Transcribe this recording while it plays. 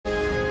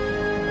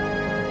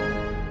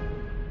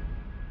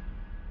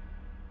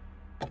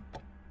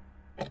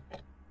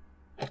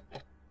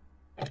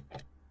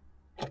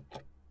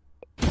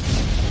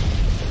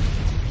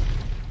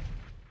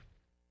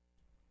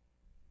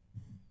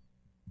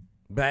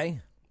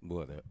Bay,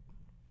 What up?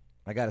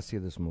 I got to see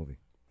this movie.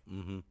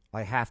 Mm-hmm.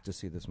 I have to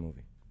see this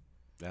movie.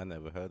 I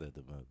never heard of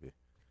the movie.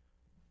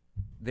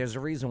 There's a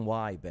reason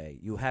why, Bay,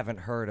 you haven't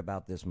heard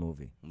about this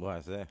movie. Why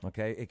is that?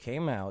 Okay? It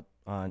came out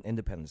on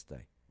Independence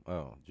Day.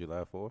 Oh,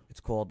 July 4th? It's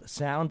called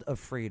Sound of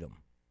Freedom.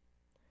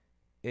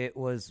 It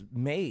was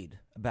made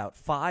about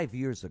 5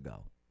 years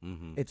ago.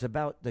 Mm-hmm. It's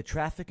about the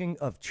trafficking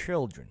of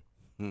children.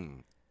 Hmm.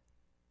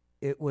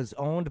 It was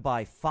owned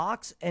by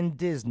Fox and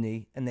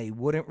Disney, and they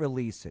wouldn't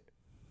release it.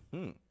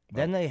 Hmm.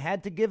 Then they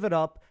had to give it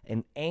up,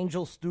 and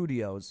Angel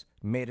Studios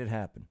made it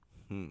happen.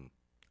 Hmm.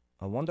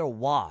 I wonder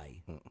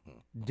why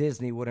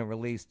Disney wouldn't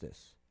release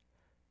this.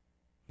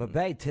 But,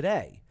 Bay,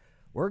 today,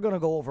 we're going to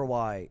go over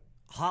why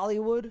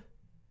Hollywood,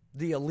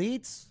 the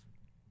elites,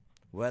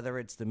 whether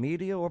it's the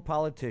media or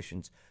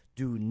politicians,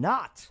 do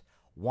not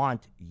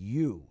want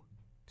you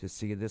to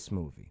see this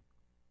movie.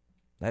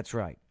 That's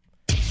right.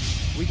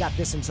 We got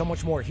this and so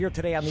much more here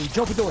today on the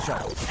Joe Padula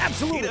Show.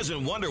 Absolutely. He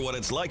doesn't wonder what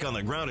it's like on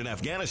the ground in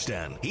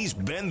Afghanistan. He's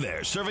been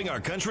there, serving our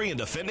country and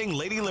defending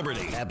Lady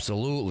Liberty.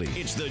 Absolutely.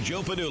 It's the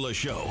Joe Padula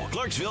Show,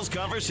 Clarksville's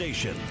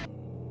conversation.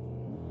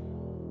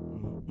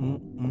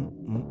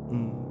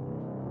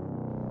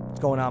 What's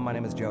going on? My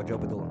name is Joe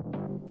Padula.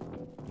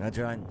 That's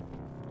right.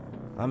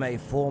 I'm a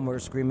former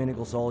Screaming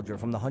Eagle soldier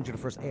from the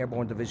 101st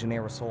Airborne Division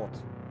Air Assault.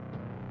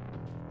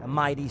 A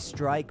mighty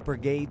Strike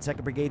Brigade,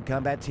 2nd Brigade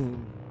Combat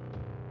Team.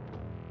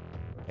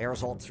 Air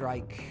Assault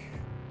Strike.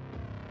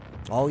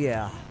 Oh,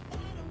 yeah.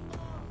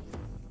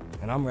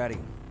 And I'm ready.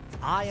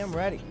 I am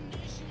ready.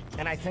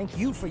 And I thank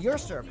you for your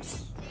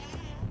service.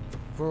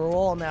 For we're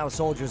all now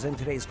soldiers in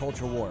today's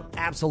culture war.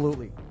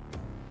 Absolutely.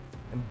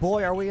 And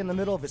boy, are we in the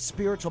middle of a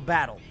spiritual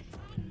battle.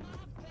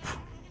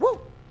 Woo!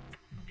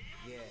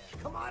 Yeah.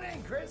 Come on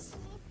in, Chris.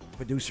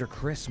 Producer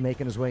Chris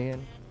making his way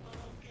in.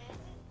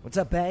 What's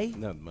up, Bay?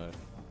 Nothing much.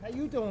 How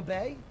you doing,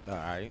 Bay? All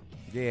right.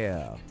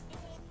 Yeah.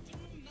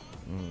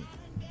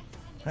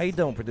 How you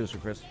doing, Producer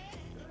Chris?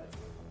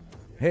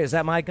 Hey, is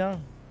that mic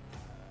on?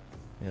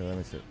 Yeah, let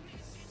me see.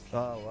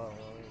 Oh.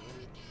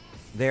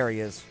 There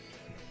he is.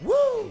 Woo!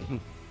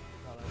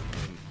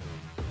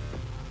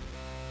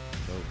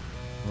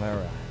 All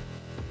right.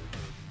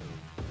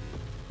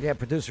 Yeah,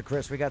 Producer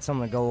Chris, we got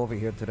something to go over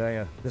here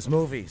today. This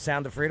movie,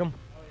 Sound of Freedom. Oh,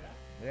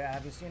 yeah? Yeah,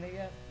 have you seen it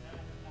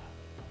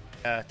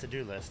yet?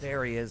 To-do list.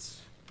 There he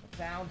is.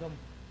 Found him.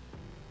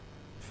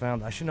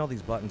 I should know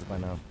these buttons by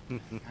now.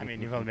 I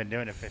mean, you've only been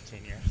doing it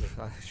 15 years.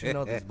 I should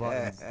know these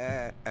buttons.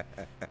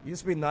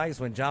 Used to be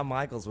nice when John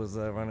Michaels was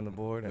running the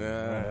board.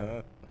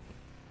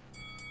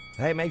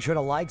 Hey, make sure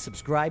to like,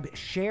 subscribe,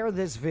 share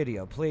this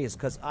video, please,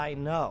 because I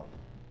know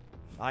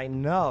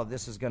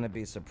this is going to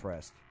be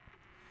suppressed.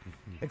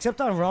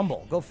 Except on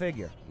Rumble. Go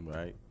figure.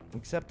 Right.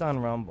 Except on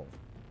Rumble.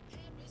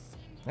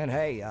 And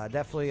hey,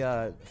 definitely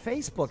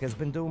Facebook has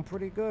been doing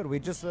pretty good. We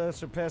just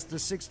surpassed the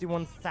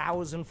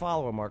 61,000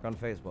 follower mark on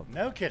Facebook.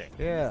 No kidding.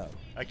 Yeah.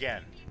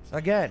 Again.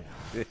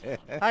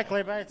 Hi,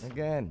 Clay Bites.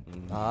 Again.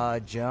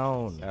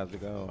 Joan. How's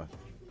it going?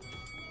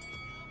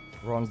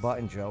 Wrong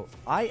button, Joe.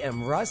 I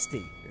am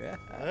rusty. Yeah.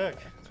 Look,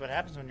 that's what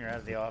happens when you're out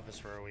of the office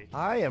for a week.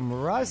 I am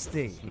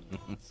rusty.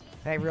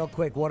 Hey, real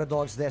quick,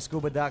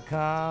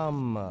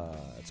 waterdogs.scuba.com.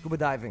 Scuba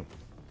diving.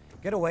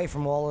 Get away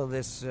from all of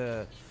this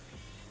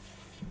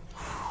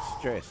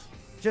Stress.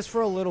 just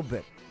for a little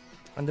bit.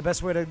 And the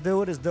best way to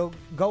do it is go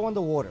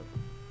underwater.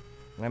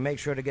 And make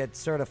sure to get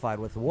certified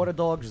with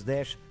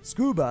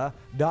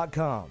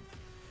waterdogs-scuba.com.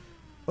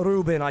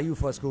 Ruben, are you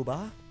for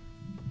scuba?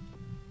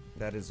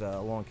 That is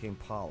Along Came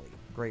Polly.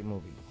 Great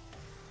movie.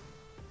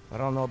 I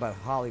don't know about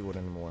Hollywood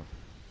anymore.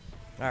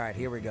 All right,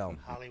 here we go.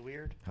 Holly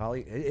Weird?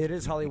 It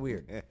is Holly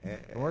Weird. And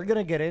we're going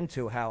to get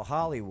into how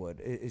Hollywood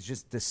is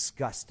just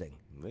disgusting.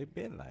 They've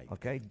been like.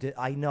 Okay?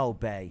 I know,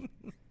 Bay.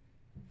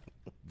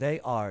 They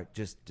are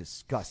just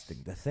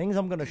disgusting. The things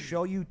I'm going to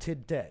show you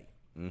today,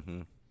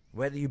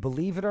 whether you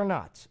believe it or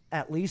not,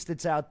 at least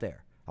it's out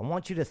there. I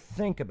want you to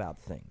think about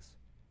things.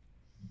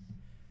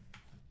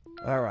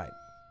 All right.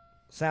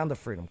 Sound of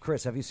Freedom.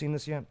 Chris, have you seen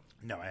this yet?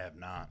 No, I have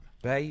not.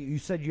 Bay, you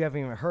said you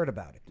haven't even heard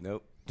about it.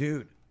 Nope.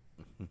 Dude.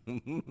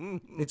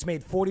 It's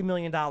made $40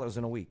 million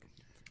in a week.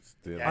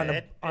 Still.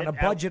 Yeah, On a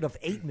budget of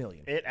 $8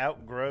 million. It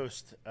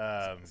outgrossed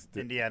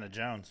Indiana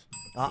Jones.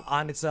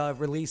 On its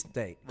release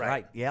date.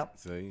 Right. Yep.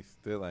 So you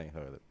still ain't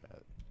heard about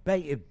it. Bay,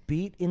 it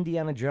beat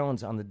Indiana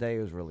Jones on the day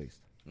it was released.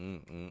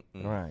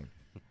 Right.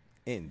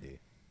 Indy.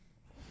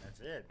 That's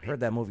it. Heard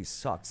that movie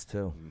sucks,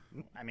 too.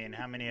 I mean,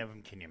 how many of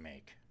them can you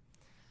make?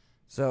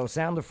 So,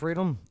 Sound of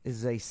Freedom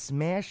is a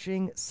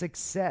smashing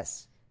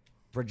success.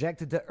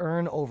 Projected to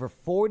earn over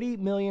 $40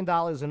 million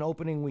in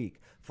opening week.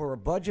 For a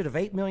budget of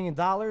 $8 million,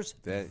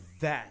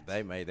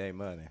 They made their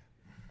money.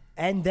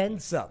 and then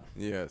some.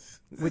 Yes.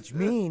 Which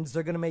means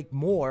they're going to make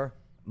more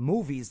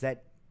movies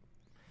that,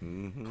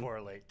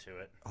 Correlate to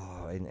it.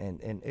 oh,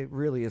 and it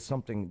really is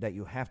something that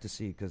you have to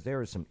see because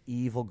there is some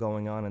evil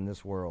going on in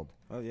this world.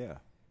 Oh, yeah.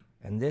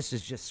 And this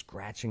is just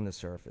scratching the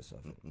surface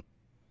of it.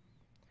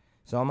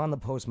 So I'm on the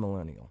Post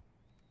Millennial.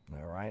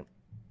 All right.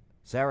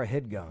 Sarah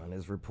Hidgon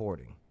is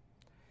reporting.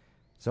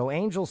 So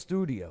Angel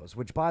Studios,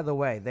 which, by the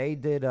way, they're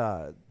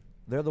the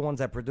ones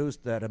that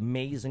produced that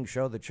amazing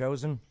show, The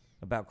Chosen,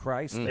 about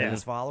Christ and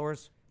his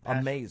followers.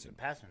 Amazing.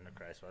 Passion of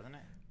Christ, wasn't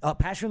it?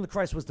 Passion of the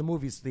Christ was the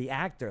movie's the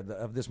actor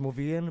of this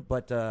movie in,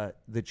 but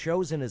The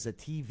Chosen is a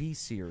TV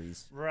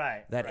series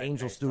that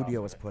Angel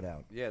Studio has put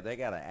out. Yeah, they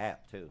got an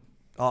app too.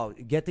 Oh,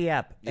 get the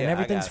app, and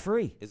everything's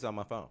free. It's on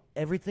my phone.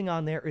 Everything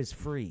on there is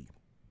free.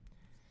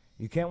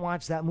 You can't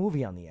watch that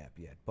movie on the app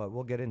yet, but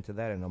we'll get into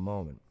that in a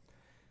moment.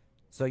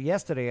 So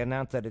yesterday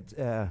announced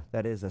that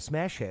that is a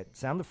smash hit,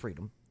 Sound of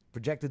Freedom,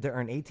 projected to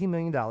earn $18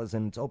 million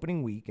in its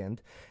opening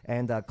weekend,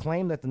 and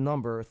claimed that the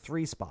number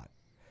 3 spot.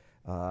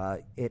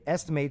 It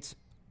estimates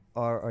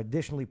are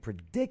additionally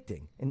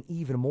predicting an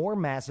even more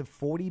massive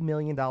 $40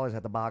 million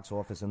at the box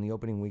office in the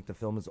opening week. The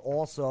film has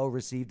also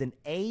received an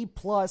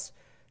A-plus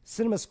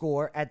cinema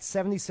score at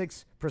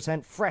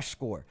 76% fresh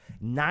score,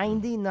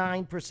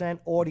 99%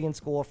 audience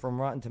score from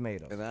Rotten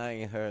Tomatoes. And I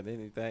ain't heard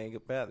anything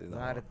about it.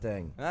 Not a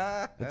thing.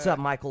 What's up,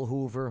 Michael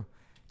Hoover?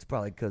 It's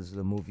probably because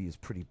the movie is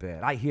pretty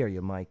bad. I hear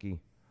you, Mikey.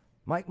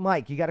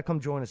 Mike, you got to come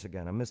join us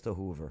again. I'm Mr.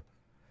 Hoover.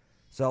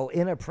 So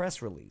in a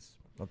press release,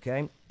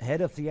 okay, head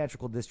of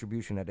theatrical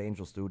distribution at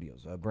Angel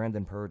Studios,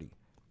 Brandon Purdy,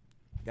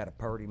 got a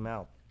purdy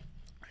mouth.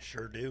 I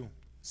sure do.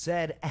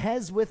 Said,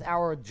 as with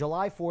our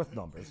July 4th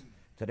numbers,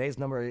 today's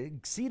number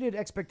exceeded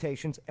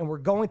expectations, and we're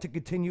going to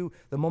continue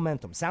the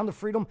momentum. Sound of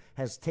Freedom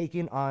has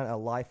taken on a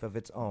life of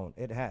its own.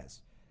 It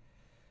has.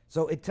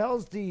 So it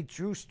tells the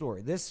true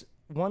story. This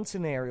one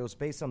scenario is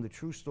based on the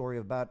true story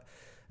about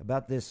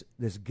this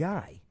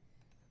guy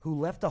who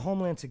left the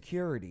Homeland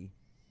Security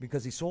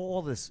because he saw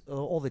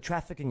all the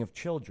trafficking of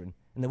children,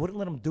 and they wouldn't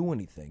let him do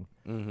anything.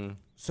 Mm-hmm.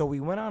 So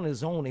he went on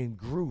his own in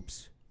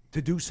groups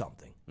to do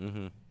something.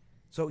 Mm-hmm.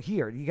 So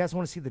here, you guys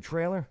want to see the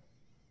trailer?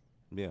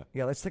 Yeah.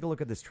 Yeah, let's take a look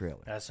at this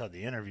trailer. I saw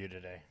the interview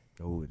today.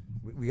 Oh,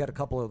 we got a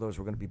couple of those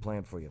we're going to be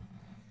playing for you.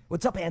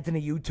 What's up,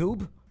 Anthony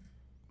YouTube?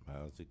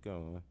 How's it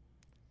going?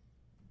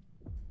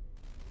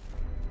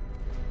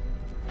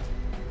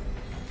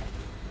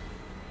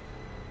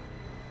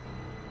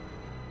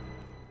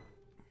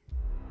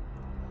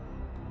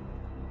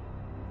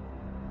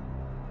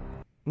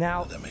 Now,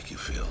 how would that make you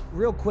feel?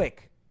 Real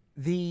quick,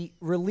 the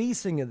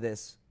releasing of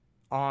this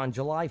on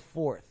July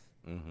 4th,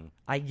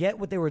 I get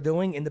what they were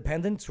doing,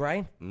 independence,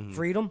 right?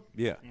 Freedom.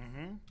 Yeah.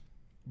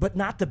 But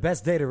not the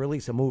best day to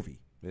release a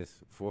movie. It's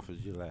 4th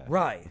of July.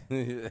 Right.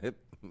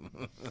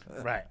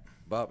 Right.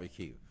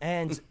 Barbecue.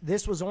 And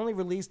this was only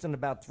released in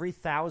about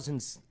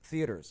 3,000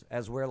 theaters,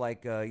 as where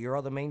like your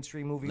other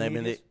mainstream movie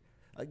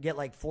get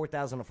like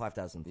 4,000 or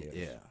 5,000 theaters.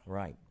 Yeah.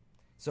 Right.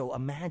 So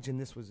imagine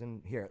this was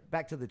in here.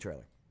 Back to the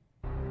trailer.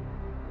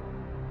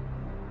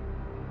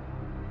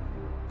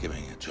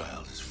 Giving a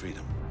child his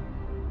freedom.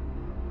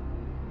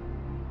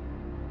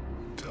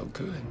 Felt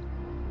good.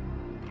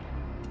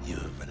 You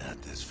have been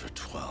at this for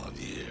 12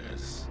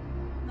 years.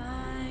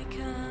 My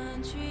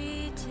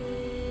country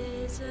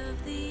 'tis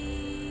of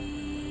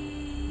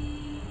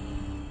thee.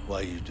 Why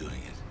are you doing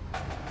it?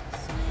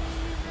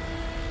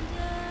 Sweet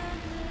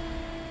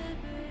land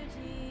of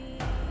liberty.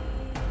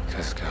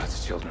 Because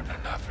God's children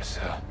are not for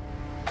sale.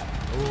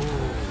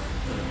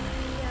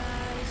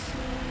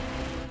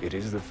 It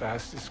is the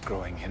fastest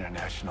growing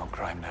international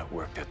crime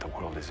network that the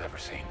world has ever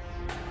seen.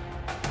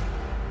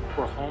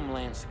 We're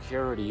Homeland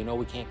Security. You know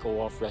we can't go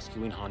off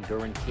rescuing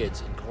Honduran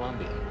kids in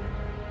Colombia.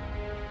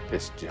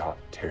 This job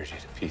tears you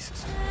to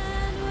pieces.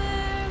 And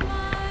where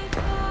my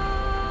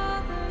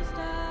fathers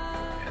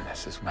died. And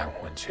this is my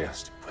one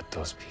chance to put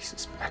those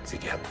pieces back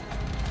together.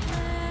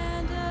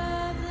 Land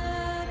of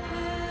the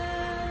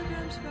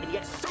Pilgrim's And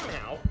yet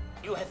somehow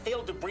you have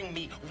failed to bring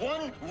me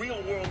one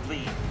real-world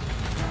lead.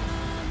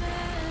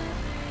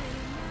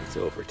 It's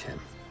over, Tim.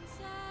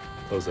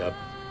 Close up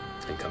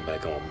and come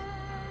back home.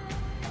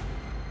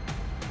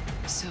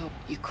 So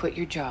you quit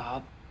your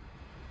job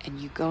and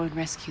you go and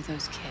rescue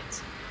those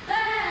kids.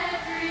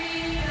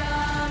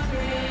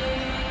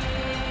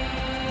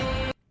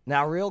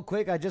 Now, real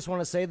quick, I just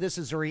want to say this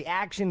is a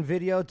reaction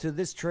video to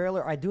this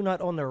trailer. I do not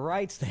own the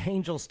rights to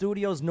Angel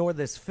Studios nor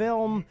this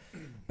film.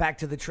 Back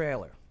to the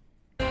trailer.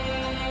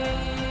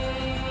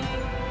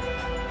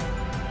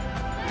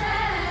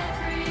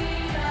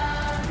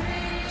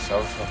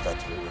 South of that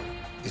river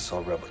is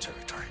all rebel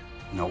territory.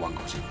 No one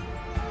goes in.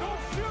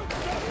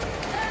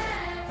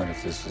 What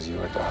if this was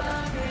your daughter?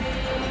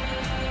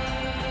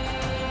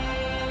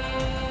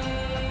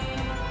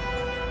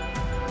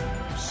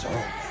 So,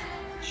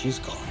 she's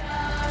gone.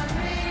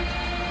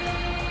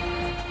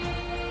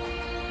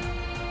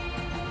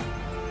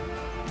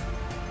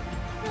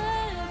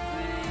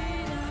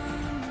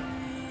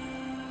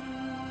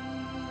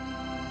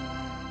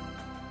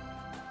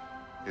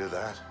 Hear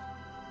that?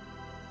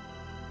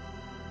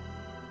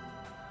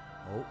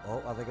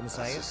 Oh, are they going to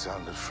say That's the it?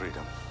 sound of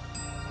freedom.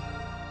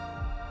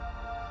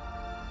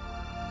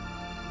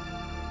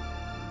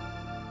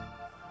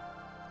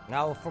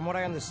 Now, from what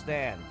I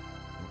understand,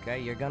 Okay,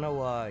 you're gonna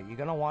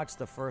watch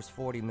the first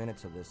 40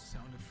 minutes of this.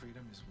 Sound of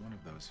Freedom is one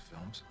of those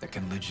films that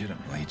can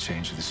legitimately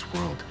change this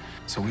world.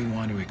 So we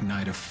want to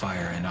ignite a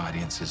fire in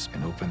audiences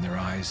and open their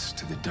eyes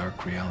to the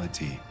dark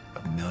reality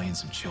of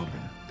millions of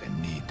children that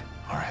need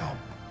our help.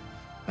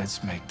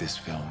 Let's make this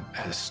film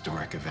a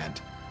historic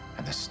event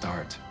and the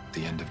start,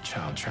 the end of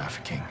child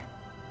trafficking.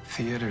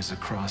 Theaters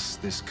across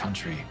this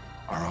country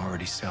are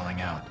already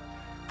selling out.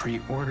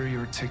 Pre-order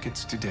your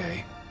tickets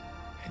today,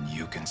 and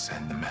you can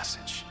send the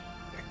message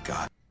that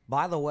God.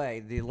 By the way,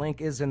 the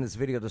link is in this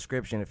video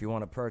description if you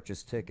want to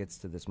purchase tickets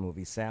to this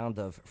movie, Sound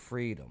of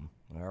Freedom.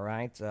 All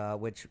right?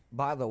 Which,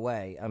 by the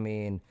way, I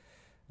mean,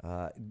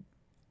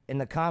 in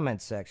the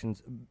comment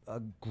sections,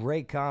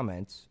 great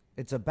comments.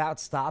 It's about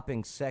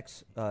stopping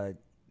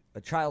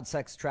child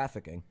sex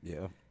trafficking.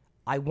 Yeah.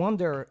 I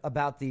wonder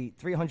about the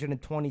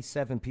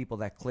 327 people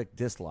that clicked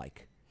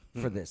dislike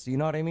for this. You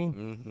know what I mean?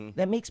 Mm-hmm.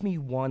 That makes me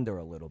wonder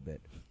a little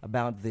bit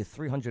about the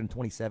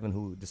 327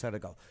 who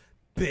decided to go,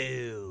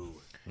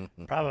 boo.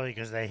 Probably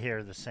because they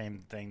hear the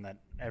same thing that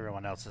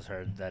everyone else has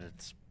heard, that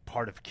it's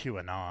part of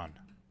QAnon.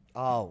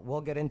 Oh,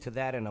 we'll get into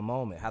that in a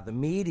moment. How the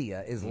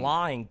media is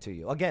lying to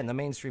you. Again, the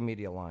mainstream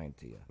media lying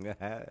to you.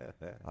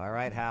 All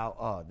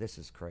right, this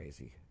is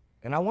crazy.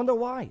 And I wonder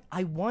why.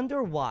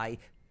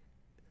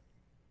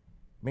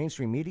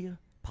 Mainstream media,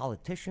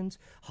 politicians,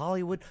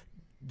 Hollywood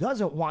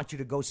doesn't want you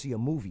to go see a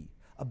movie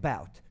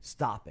about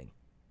stopping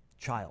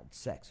child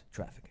sex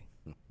trafficking.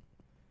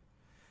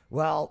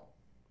 Well,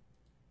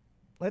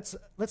 let's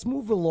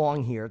move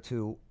along here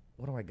to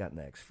what do I got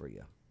next for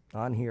you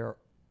on here?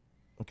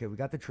 Okay, we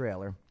got the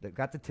trailer, they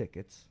got the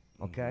tickets,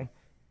 okay,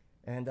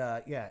 and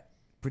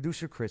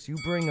producer Chris, you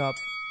bring up.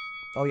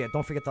 Oh yeah,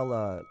 don't forget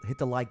to hit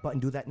the like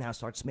button. Do that now.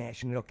 Start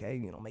smashing it, okay?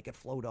 Make it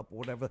float up or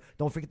whatever.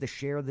 Don't forget to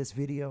share this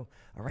video.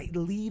 All right,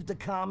 leave the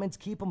comments.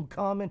 Keep them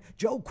coming.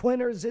 Joe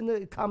Quinner's in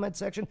the comment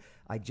section.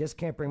 I just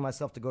can't bring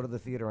myself to go to the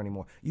theater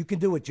anymore. You can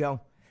do it,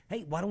 Joe.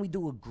 Hey, why don't we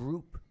do a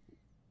group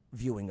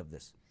viewing of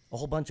this? A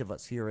whole bunch of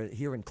us here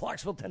in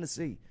Clarksville,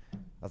 Tennessee.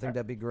 I think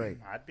that'd be great.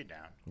 I'd be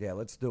down. Yeah,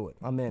 let's do it.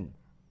 I'm in.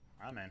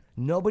 I'm in.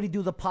 Nobody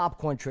do the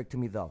popcorn trick to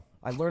me, though.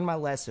 I learned my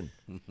lesson.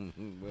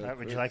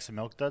 Would you like some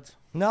Milk Duds?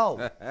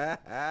 No.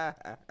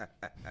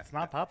 It's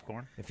not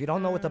popcorn. If you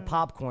don't know what the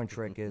popcorn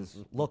trick is,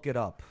 look it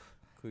up.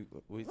 We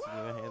see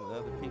your hand in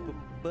other people's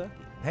bucket.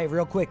 Hey,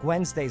 real quick,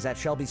 Wednesdays at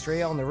Shelby's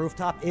Trio on the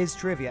rooftop is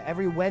trivia.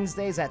 Every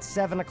Wednesdays at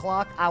 7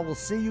 o'clock. I will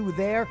see you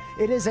there.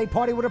 It is a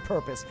party with a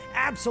purpose.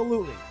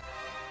 Absolutely.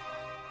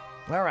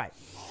 All right.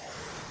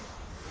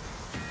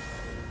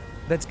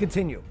 Let's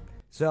continue.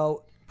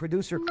 So,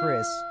 producer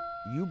Chris,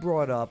 you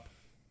brought up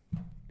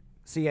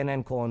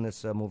CNN calling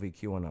this movie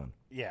QAnon.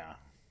 Yeah.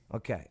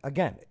 Okay.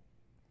 Again,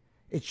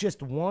 it's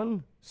just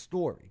one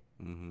story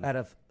out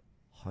of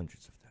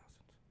hundreds of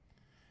thousands.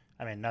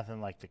 I mean,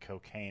 nothing like the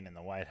cocaine in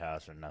the White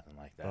House or nothing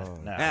like that.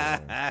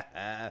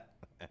 Oh.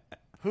 No.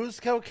 Whose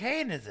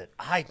cocaine is it?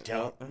 I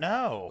don't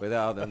know. With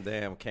all them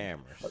damn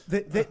cameras.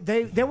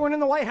 They weren't in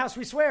the White House,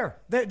 we swear.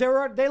 They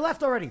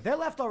left already. They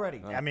left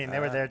already. I mean, they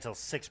were there till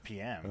 6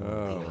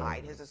 p.m.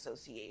 Hide his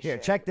association. Here,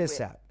 check this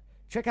out.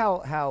 Check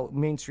how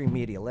mainstream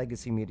media,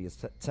 legacy media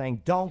is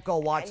saying, don't go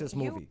watch this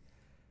movie.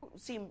 You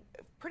seem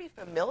pretty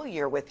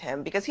familiar with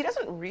him because he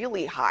doesn't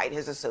really hide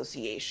his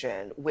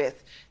association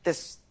with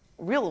this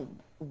real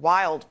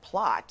wild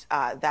plot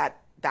that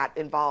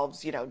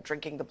involves,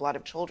 drinking the blood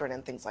of children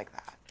and things like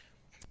that.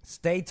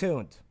 Stay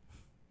tuned.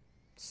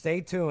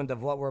 Stay tuned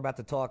of what we're about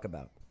to talk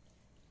about.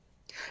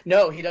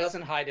 No, he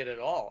doesn't hide it at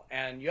all.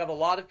 And you have a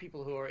lot of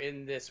people who are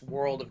in this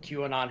world of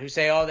QAnon who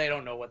say, oh, they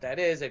don't know what that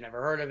is. They've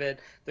never heard of it.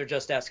 They're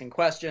just asking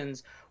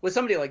questions. With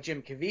somebody like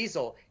Jim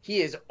Caviezel,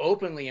 he is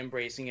openly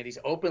embracing it. He's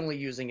openly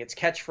using its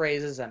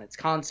catchphrases and its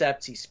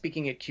concepts. He's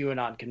speaking at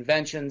QAnon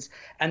conventions.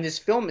 And this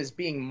film is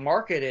being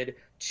marketed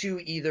to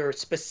either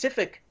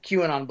specific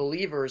QAnon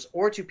believers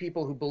or to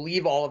people who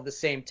believe all of the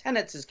same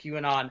tenets as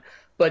QAnon,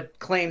 but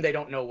claim they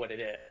don't know what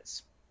it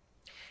is.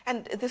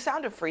 And The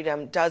Sound of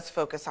Freedom does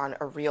focus on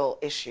a real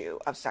issue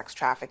of sex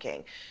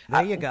trafficking.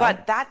 There you go.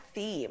 But that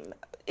theme,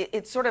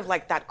 it's sort of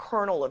like that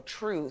kernel of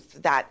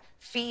truth that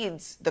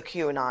feeds the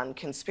QAnon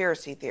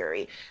conspiracy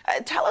theory.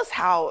 Tell us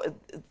how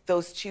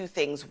those two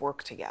things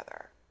work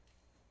together.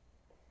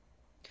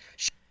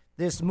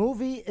 This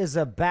movie is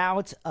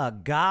about a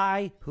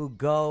guy who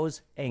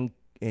goes and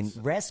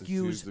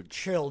rescues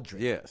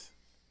children. Yes.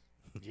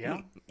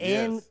 Yeah.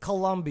 In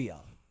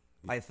Colombia.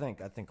 I think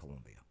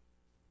Colombia.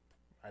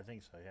 I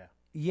think so, yeah.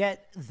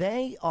 Yet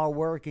they are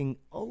working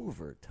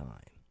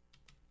overtime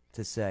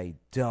to say,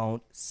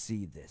 don't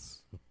see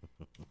this.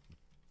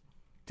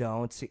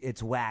 Don't see.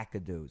 It's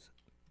wackadoos.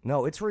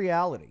 No, it's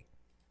reality.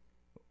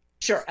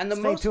 Sure, and the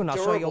Stay most tuned, I'll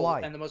show you durable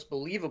why. and the most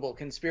believable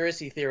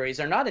conspiracy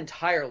theories are not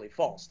entirely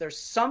false. There's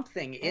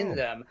something in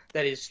them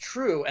that is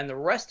true, and the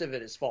rest of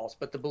it is false.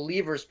 But the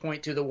believers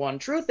point to the one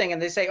true thing,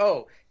 and they say,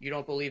 "Oh, you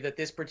don't believe that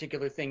this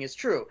particular thing is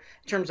true."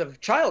 In terms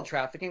of child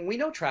trafficking, we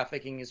know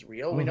trafficking is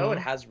real. We know it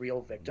has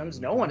real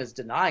victims. No one is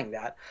denying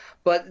that.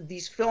 But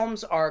these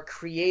films are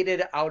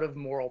created out of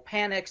moral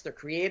panics. They're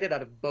created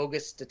out of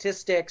bogus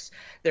statistics.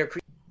 They're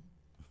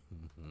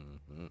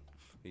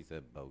He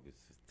said bogus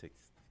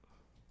statistics.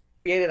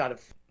 created out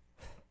of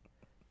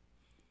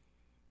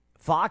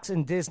Fox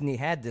and Disney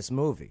had this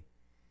movie.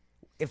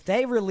 If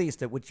they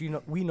released it, which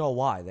we know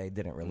why they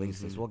didn't release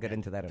this. We'll get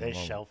into that in a They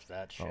moment. shelved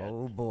that shit.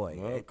 Oh boy.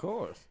 Well, of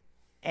course.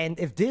 And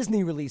if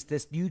Disney released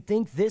this, do you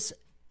think this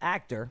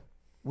actor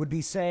would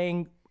be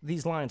saying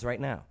these lines right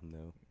now?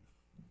 No.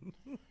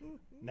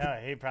 No,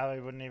 he probably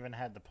wouldn't even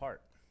had the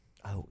part.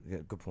 Oh, yeah,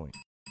 good point.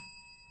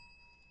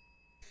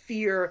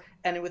 fear,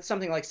 and with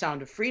something like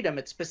Sound of Freedom,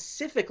 it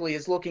specifically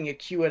is looking at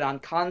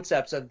QAnon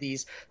concepts of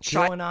these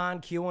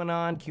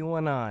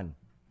QAnon.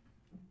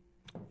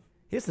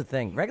 Here's the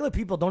thing. Regular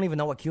people don't even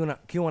know what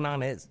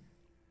QAnon is.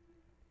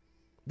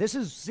 This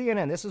is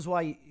CNN. This is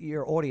why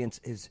your audience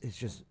is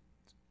just,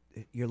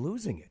 you're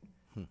losing it.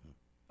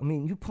 I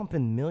mean, you pump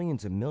in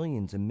millions and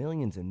millions and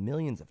millions and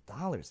millions of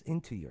dollars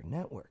into your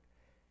network,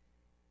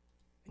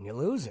 and you're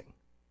losing.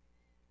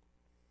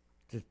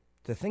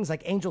 The things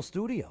like Angel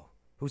Studio,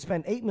 who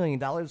spent $8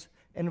 million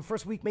and the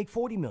first week make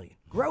 $40 million.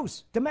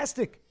 Gross.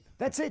 Domestic.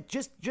 That's it.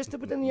 Just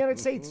within the United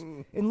States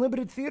in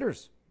limited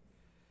theaters.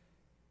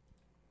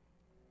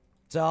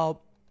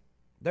 So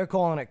they're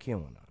calling it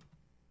QAnon.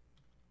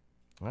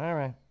 All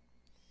right.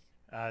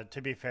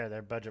 To be fair,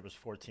 their budget was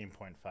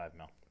 14.5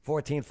 mil.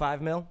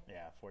 14.5 mil?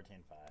 Yeah, 14.5.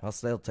 I'll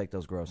still take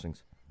those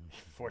grossings.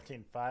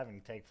 14.5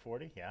 and take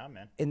 40? Yeah, I'm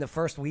in. In the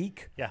first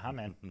week? Yeah, I'm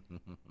in.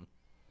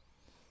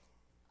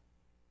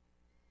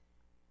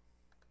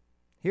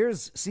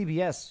 Here's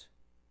CBS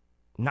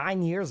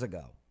 9 years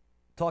ago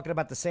talking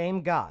about the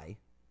same guy,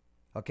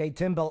 okay,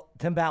 Tim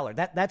Ballard.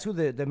 That's who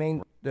the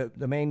main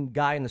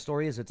guy in the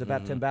story is. It's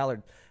about Tim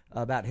Ballard,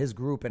 about his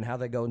group and how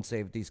they go and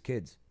save these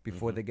kids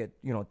before they get,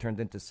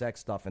 turned into sex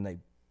stuff and they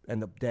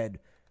end up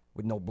dead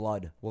with no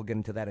blood. We'll get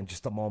into that in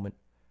just a moment.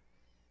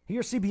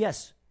 Here's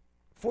CBS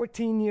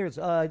 9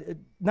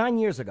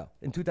 years ago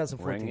in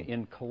 2014.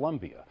 In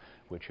Colombia,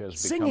 which has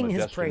Singing become a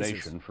his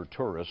destination praises. for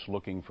tourists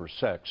looking for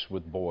sex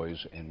with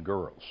boys and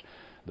girls.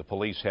 The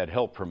police had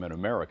help from an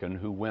American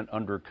who went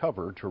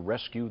undercover to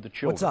rescue the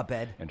children. What's up,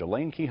 Ed? And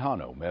Elaine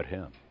Quijano met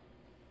him.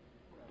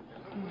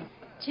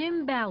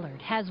 Tim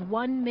Ballard has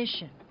one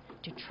mission: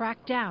 to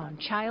track down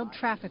child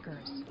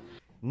traffickers.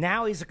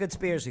 Now he's a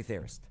conspiracy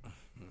theorist.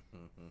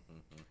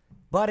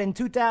 But in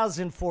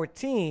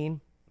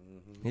 2014,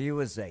 he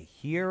was a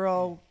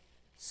hero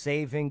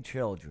saving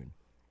children.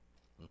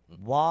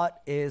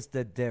 What is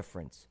the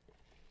difference?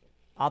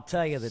 I'll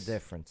tell you the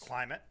difference.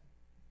 Climate?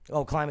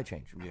 Oh, climate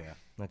change. Yeah.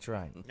 That's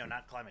right. No,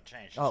 not climate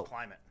change. Oh. Just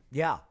climate.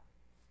 Yeah.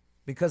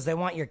 Because they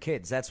want your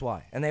kids, that's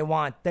why. And they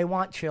want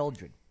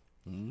children.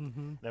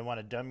 They want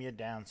to dumb you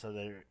down so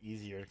they're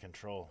easier to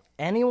control.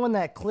 Anyone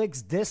that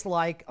clicks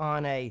dislike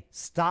on a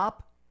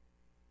stop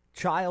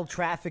child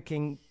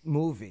trafficking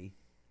movie,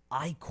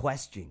 I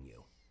question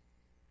you.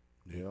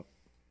 Yep.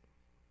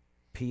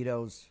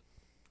 Pedos,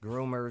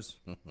 groomers,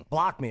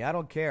 block me. I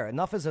don't care.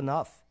 Enough is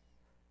enough.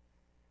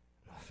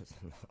 Enough is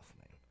enough,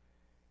 man.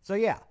 So,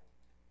 yeah.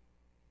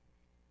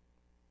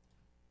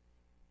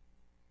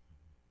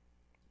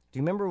 Do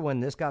you remember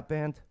when this got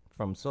banned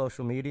from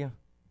social media?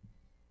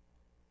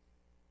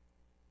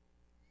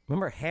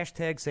 Remember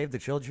hashtag Save the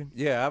Children?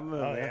 Yeah, I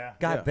remember. Oh, that. yeah.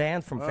 Got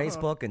banned from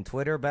Facebook and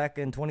Twitter back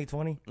in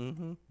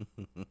 2020?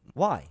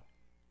 Why?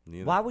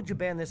 Why would you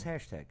ban this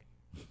hashtag?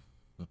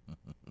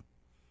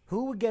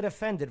 Who would get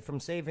offended from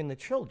saving the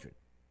children?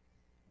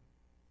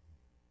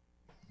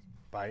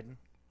 Biden?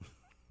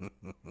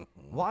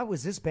 Why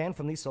was this banned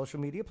from these social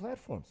media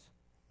platforms?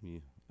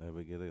 You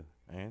ever get an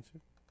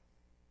answer?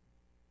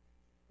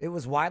 It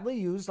was widely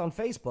used on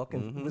Facebook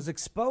and was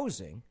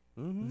exposing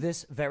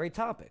this very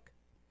topic.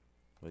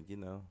 But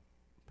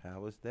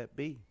powers that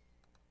be.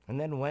 And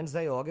then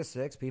Wednesday, August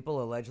 6th,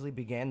 people allegedly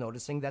began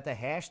noticing that the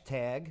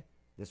hashtag,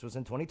 this was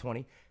in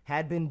 2020,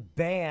 had been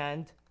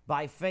banned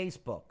by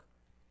Facebook.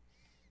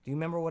 Do you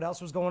remember what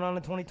else was going on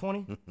in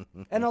 2020?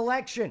 An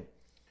election.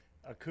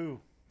 A coup.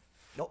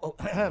 Oh,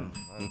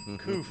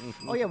 Coof.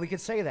 oh, yeah, we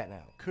could say that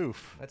now. Coof.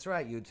 That's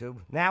right, YouTube.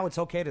 Now it's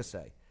okay to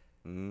say.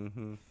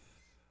 The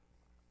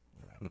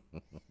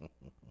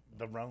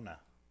Rona.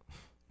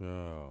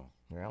 Oh.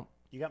 Yeah.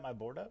 You got my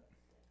board up?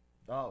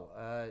 Oh,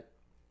 I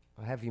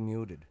have you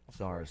muted.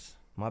 Sorry.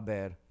 My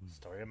bad.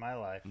 Story of my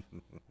life.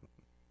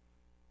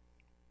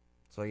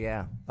 So,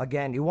 yeah.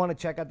 Again, you want to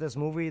check out this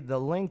movie? The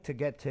link to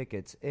get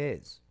tickets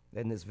is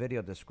in this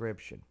video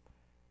description.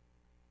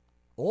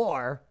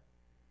 Or,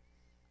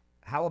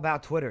 how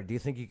about Twitter? Do you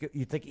think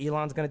you think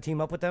Elon's going to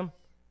team up with them?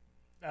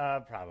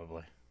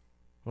 Probably.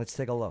 Let's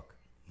take a look.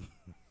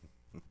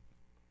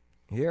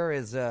 Here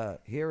is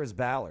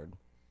Ballard,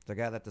 the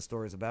guy that the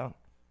story's about,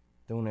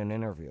 doing an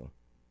interview.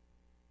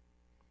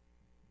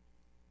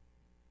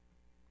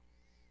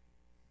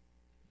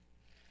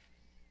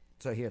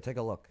 So here, take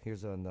a look.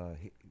 Here's on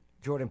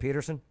Jordan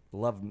Peterson.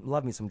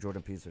 Love me some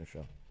Jordan Peterson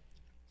show.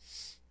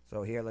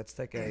 So here, let's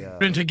take a.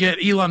 To get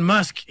Elon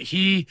Musk,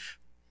 we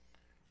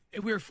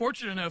were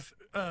fortunate enough,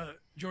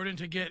 Jordan,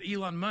 to get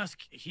Elon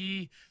Musk.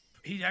 He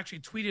actually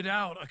tweeted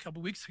out a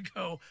couple weeks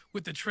ago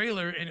with the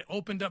trailer, and it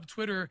opened up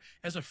Twitter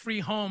as a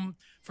free home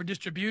for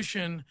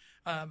distribution.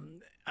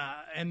 And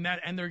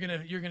we're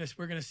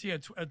gonna see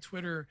a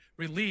Twitter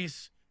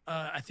release.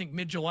 I think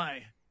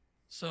mid-July.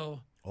 So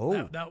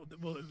that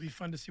will be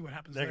fun to see what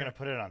happens. They're there. going to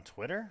put it on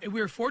Twitter?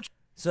 We were fortunate.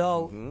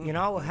 So you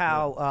know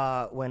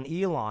how when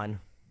Elon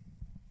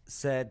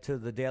said to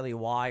the Daily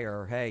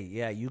Wire, "Hey,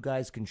 yeah, you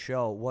guys can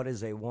show what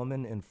is a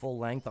woman in full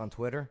length on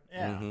Twitter."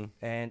 Yeah.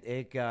 And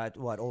it got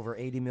over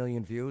 80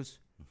 million views.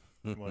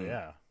 Well,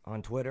 yeah.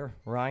 On Twitter,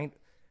 right?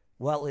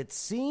 Well, it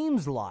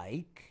seems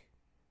like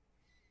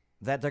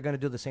that they're going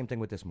to do the same thing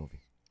with this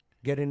movie,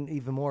 getting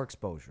even more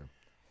exposure.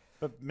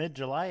 But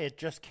mid-July, it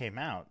just came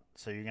out.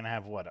 So you're going to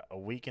have, a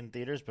week in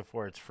theaters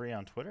before it's free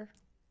on Twitter?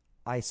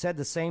 I said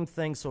the same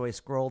thing, so I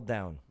scrolled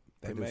down.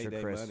 They Producer made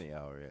their Chris. money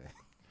already.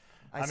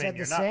 I said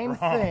the same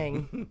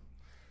thing,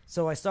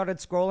 so I started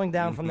scrolling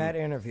down from that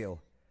interview.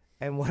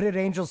 And what did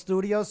Angel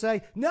Studios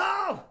say?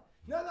 No,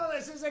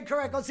 this is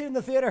incorrect. Go see it in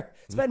the theater.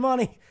 Spend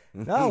money.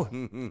 No.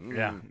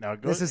 Yeah. No,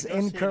 this is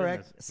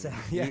incorrect.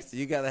 Yes.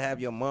 You got to have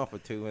your month or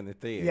two in the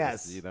theater.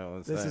 Yes. You know what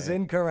I'm this saying? is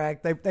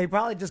incorrect. They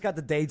probably just got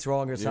the dates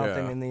wrong or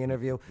something in the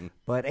interview.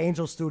 But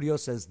Angel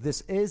Studios says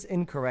this is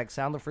incorrect.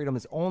 Sound of Freedom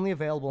is only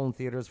available in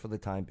theaters for the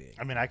time being.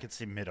 I mean, I could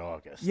see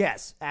mid-August.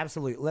 Yes,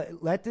 absolutely.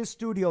 Let this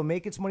studio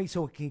make its money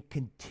so it can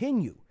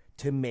continue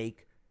to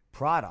make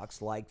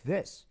products like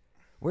this.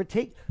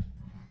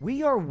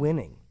 We are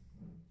winning.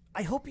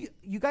 I hope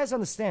you guys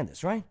understand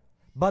this, right?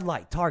 Bud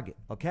Light, Target,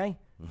 okay?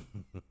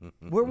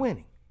 We're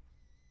winning.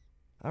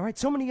 All right,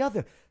 so many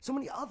other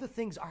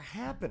things are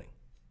happening.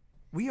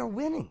 We are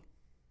winning.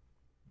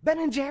 Ben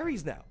and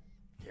Jerry's now.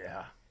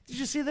 Yeah. Did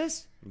you see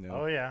this?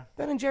 No. Oh, yeah.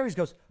 Ben and Jerry's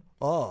goes,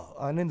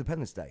 on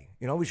Independence Day,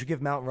 we should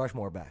give Mount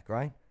Rushmore back,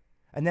 right?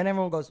 And then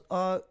everyone goes,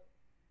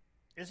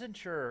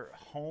 Isn't your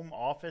home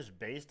office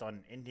based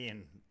on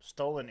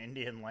stolen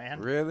Indian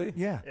land? Really?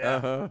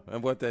 Yeah.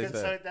 And what they say?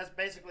 So that's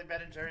basically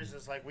Ben and Jerry's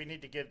is like, we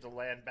need to give the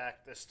land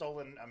back, the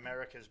stolen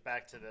Americas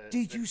back to the.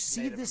 Did the you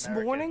see Native this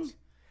Americans. morning?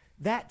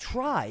 That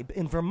tribe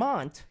in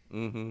Vermont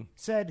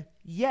said,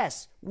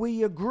 yes,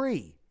 we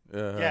agree.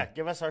 Yeah,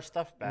 give us our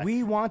stuff back.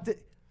 We want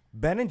it.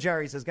 Ben and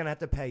Jerry's is going to have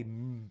to pay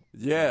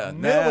Yeah,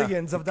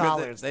 millions of because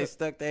dollars. They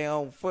stuck their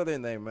own foot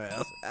in their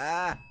mouth.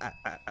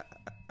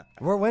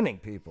 We're winning,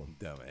 people.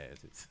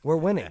 Dumbasses. We're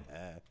winning.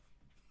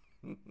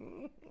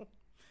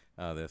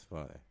 Oh, that's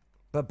funny.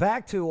 But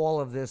back to all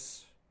of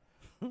this,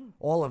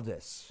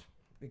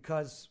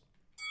 because,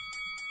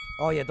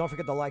 don't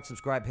forget to like,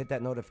 subscribe, hit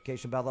that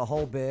notification bell, the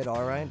whole bit,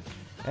 all right?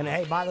 And,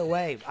 hey, by the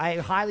way, I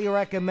highly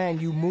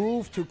recommend you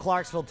move to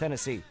Clarksville,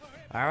 Tennessee,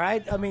 all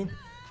right? I mean,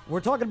 we're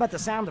talking about the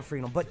sound of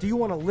freedom, but do you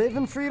want to live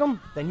in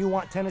freedom? Then you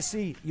want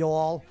Tennessee, you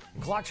all.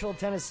 Clarksville,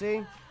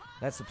 Tennessee,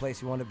 that's the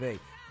place you want to be.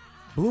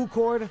 Blue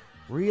Cord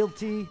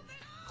Realty,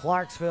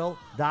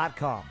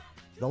 Clarksville.com.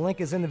 The link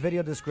is in the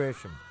video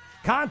description.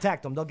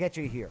 Contact them. They'll get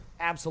you here.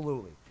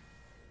 Absolutely.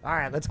 All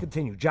right, let's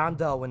continue. John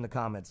Doe in the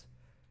comments.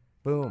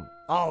 Boom.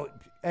 Oh,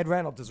 Ed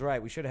Reynolds is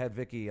right. We should have had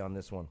Vicky on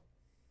this one.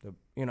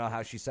 You know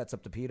how she sets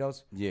up the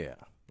pedos? Yeah.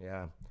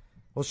 Yeah.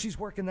 Well, she's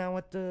working now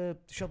at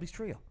Shelby's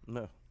Trio.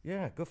 No.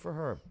 Yeah, good for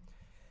her.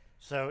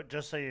 So,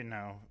 just so you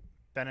know,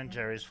 Ben and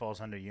Jerry's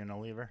falls under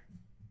Unilever.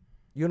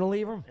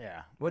 Unilever?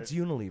 Yeah. What's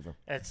Unilever?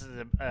 It's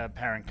the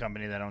parent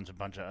company that owns a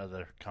bunch of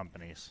other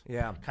companies.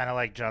 Yeah. Kind of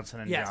like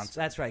Johnson & Yes,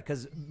 Johnson. that's right,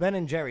 because Ben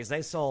and Jerry's,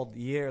 they sold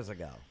years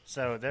ago.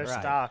 So their Right.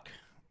 stock,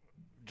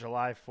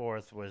 July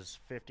 4th, was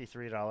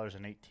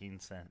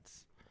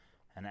 $53.18.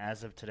 And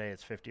as of today,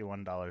 it's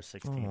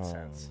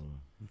 $51.16.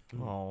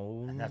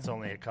 Oh. And that's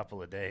only a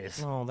couple of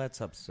days. Oh,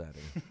 that's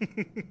upsetting.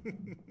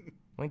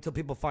 Wait until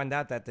people find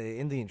out that the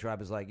Indian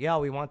tribe is like, yeah,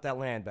 we want that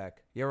land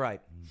back. You're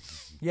right.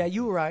 Yeah,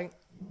 you were right.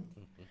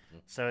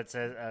 So it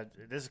says,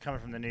 this is coming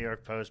from the New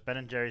York Post.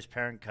 Ben & Jerry's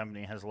parent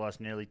company has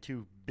lost nearly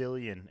 $2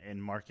 billion in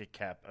market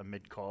cap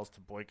amid calls to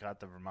boycott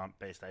the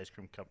Vermont-based ice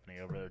cream company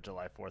over their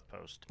July 4th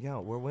post. Yeah,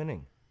 we're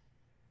winning.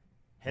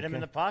 Hit them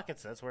in the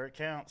pockets. That's where it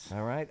counts.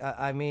 All right.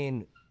 I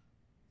mean,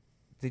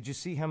 did you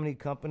see how many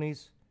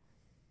companies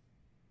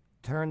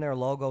turned their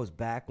logos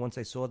back once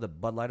they saw the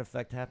Bud Light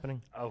effect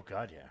happening? Oh,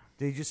 God, yeah.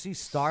 Did you see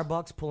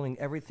Starbucks pulling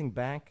everything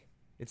back?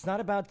 It's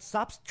not about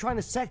stop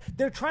trying to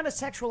they're trying to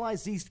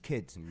sexualize these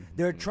kids.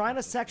 They're trying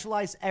to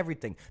sexualize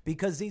everything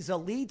because these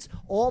elites,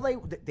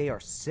 they are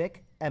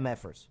sick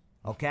MFers.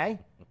 Okay?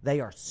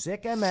 They are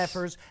sick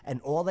MFers,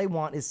 and all they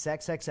want is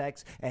sex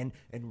and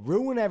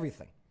ruin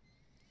everything.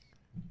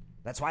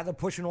 That's why they're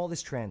pushing all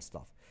this trans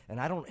stuff. And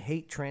I don't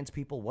hate trans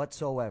people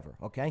whatsoever,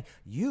 okay?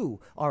 You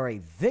are a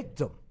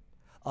victim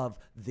of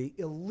the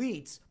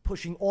elites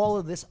pushing all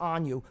of this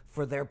on you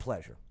for their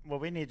pleasure.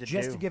 What we need to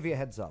just to give you a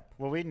heads up.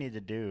 What we need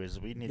to do is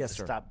we need Yes, to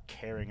sir. stop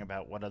caring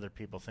about what other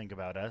people think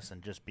about us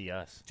and just be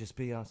us. Just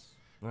be us.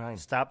 Right.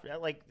 Stop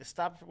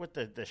with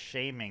the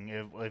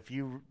shaming. If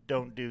you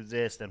don't do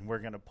this, then we're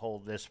going to pull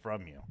this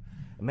from you.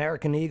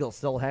 American Eagle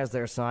still has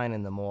their sign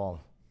in the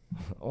mall.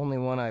 Only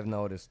one I've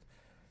noticed.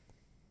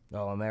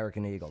 Oh,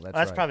 American Eagle. That's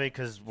right. Probably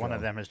because one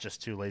of them is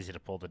just too lazy to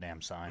pull the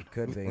damn sign.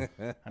 Could be.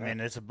 I mean,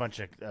 it's a bunch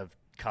of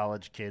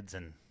college kids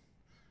and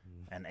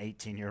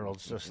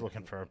 18-year-olds just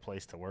looking for a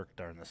place to work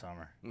during the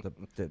summer.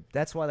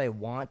 That's why they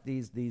want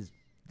these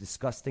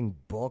disgusting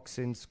books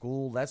in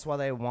school. That's why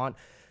they want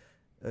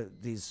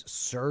these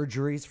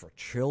surgeries for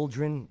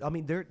children. I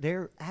mean,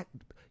 they're at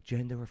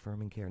gender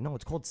affirming care. No,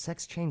 it's called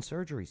sex change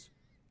surgeries.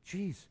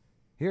 Jeez.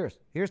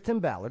 Here's Tim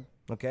Ballard.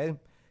 Okay.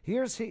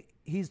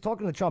 He's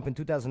talking to Trump in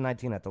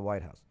 2019 at the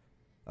White House.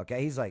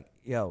 Okay. He's like,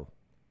 yo.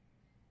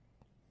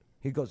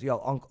 He goes,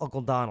 yo,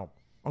 Uncle Donald,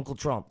 Uncle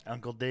Trump,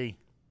 Uncle D.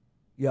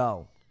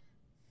 Yo.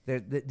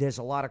 There's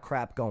a lot of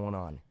crap going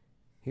on.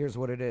 Here's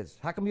what it is.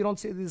 How come you don't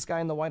see this guy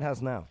in the White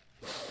House now?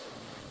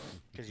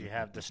 Because you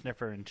have the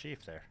sniffer in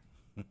chief there.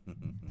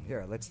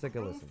 Here, let's take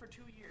a listen. For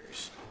 2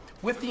 years,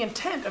 with the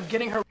intent of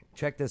getting her.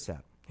 Check this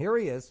out. Here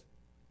he is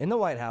in the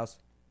White House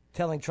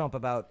telling Trump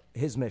about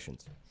his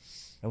missions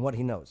and what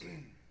he knows.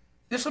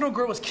 This little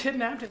girl was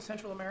kidnapped in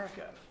Central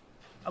America,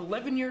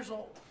 11 years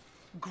old,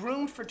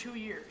 groomed for 2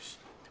 years,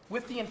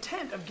 with the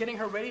intent of getting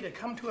her ready to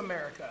come to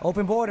America.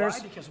 Open borders.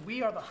 Why? Because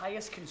we are the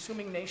highest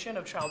consuming nation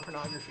of child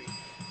pornography.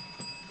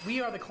 We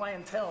are the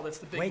clientele that's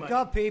the big money. Wake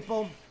up,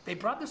 people. They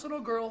brought this little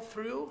girl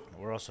through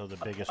We're also the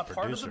biggest a part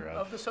producer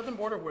of the southern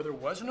border where there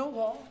was no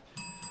wall,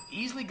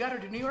 easily got her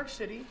to New York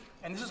City,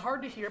 and this is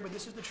hard to hear, but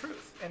this is the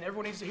truth, and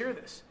everyone needs to hear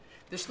this.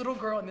 This little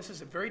girl, and this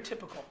is very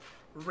typical,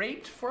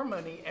 raped for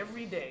money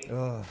every day,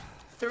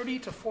 30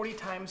 to 40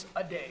 times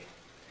a day.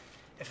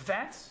 If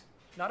that's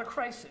not a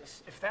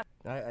crisis, if that...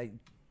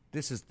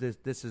 This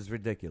is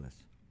ridiculous.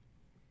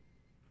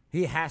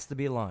 He has to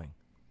be lying.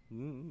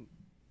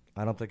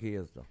 I don't think he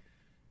is, though.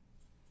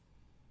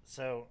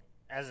 So,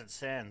 as it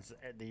stands,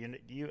 the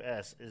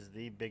U.S. is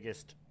the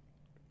biggest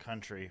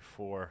country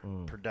for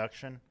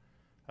production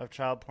of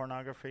child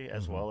pornography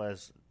as well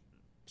as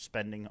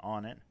spending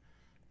on it.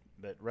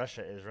 But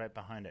Russia is right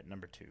behind it,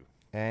 number 2.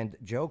 And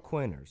Joe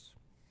Quinners,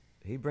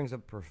 he brings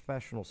up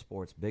professional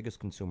sports, biggest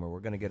consumer. We're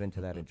going to get into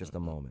that in just a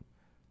moment,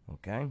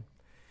 okay?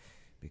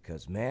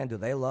 Because, man, do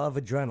they love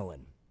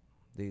adrenaline,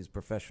 these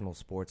professional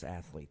sports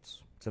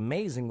athletes. It's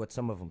amazing what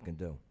some of them can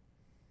do.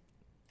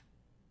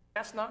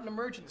 That's not an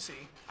emergency.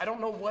 I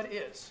don't know what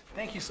is.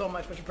 Thank you so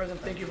much, Mr.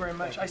 President. Thank you very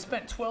much. I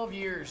spent 12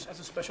 years as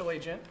a special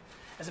agent,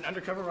 as an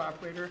undercover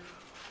operator,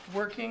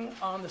 working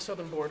on the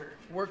southern border,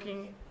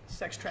 working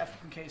sex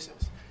trafficking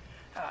cases.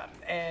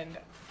 And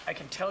I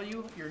can tell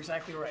you, you're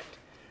exactly right.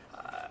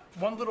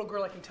 One little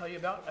girl I can tell you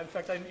about, in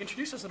fact, I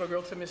introduced this little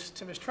girl to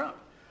Miss Trump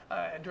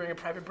during a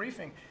private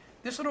briefing.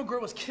 This little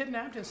girl was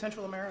kidnapped in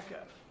Central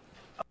America.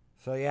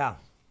 So, yeah.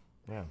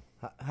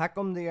 How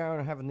come they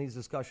aren't having these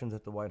discussions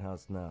at the White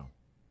House now?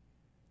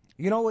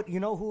 You know what? You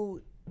know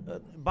who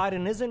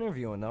Biden is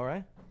interviewing, though,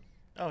 right?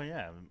 Oh,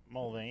 yeah,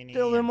 Mulvaney.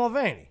 Dylan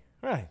Mulvaney,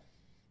 right.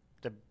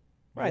 The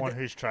Right, one the-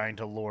 who's trying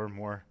to lure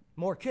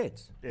more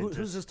kids. Into-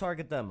 Who's his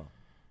target demo?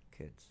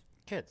 Kids.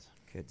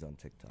 Kids on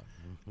TikTok.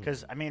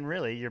 Because, I mean,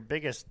 really, your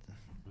biggest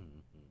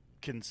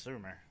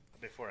consumer,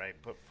 before I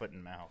put foot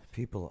in mouth.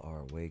 People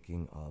are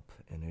waking up,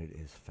 and it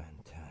is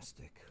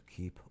fantastic.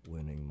 Keep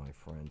winning, my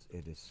friends.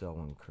 It is so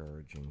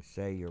encouraging.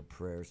 Say your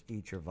prayers,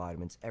 eat your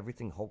vitamins.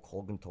 Everything Hulk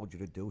Hogan told you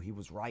to do, he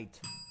was right.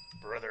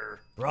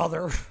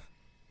 Brother.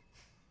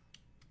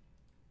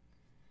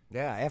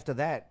 Yeah, after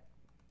that,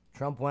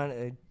 Trump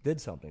did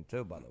something,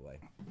 too, by the way.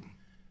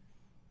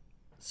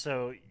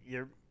 So,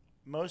 your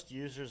most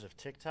users of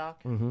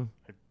TikTok,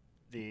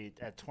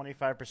 at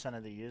 25%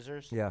 of the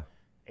users, Yeah.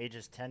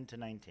 ages 10 to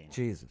 19.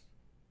 Jesus.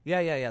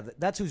 Yeah.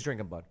 That's who's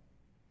drinking Bud.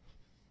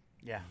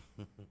 Yeah.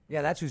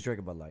 Yeah, that's who's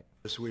drinking Bud Light.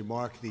 As we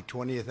mark the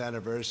 20th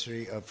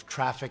anniversary of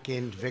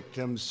Trafficking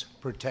Victims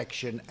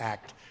Protection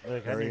Act.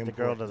 Look, I Very need the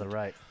girl to important. the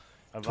right.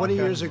 20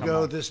 years Come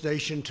ago, on. this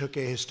nation took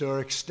a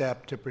historic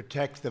step to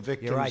protect the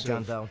victims You're right,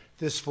 John of Doe.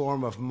 this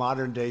form of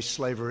modern-day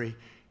slavery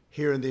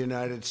here in the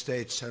United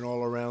States and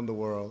all around the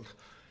world.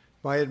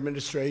 My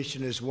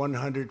administration is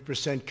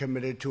 100%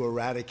 committed to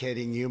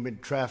eradicating human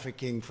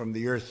trafficking from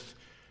the earth.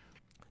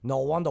 No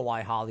wonder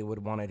why Hollywood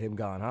wanted him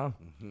gone, huh?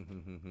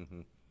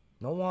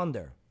 No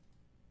wonder.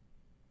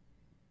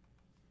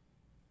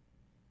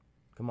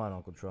 Come on,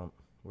 Uncle Trump.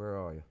 Where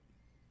are you?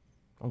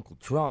 Uncle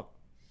Trump.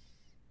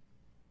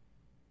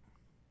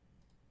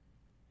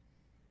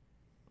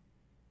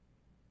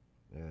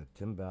 Yeah,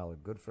 Tim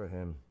Ballard. Good for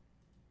him.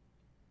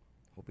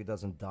 Hope he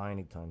doesn't die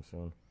anytime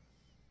soon.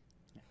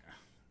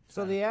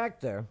 So the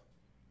actor,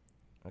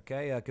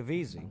 okay,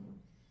 Caviezel,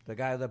 the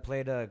guy that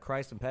played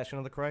Christ in Passion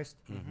of the Christ.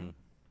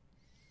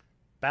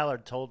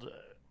 Ballard told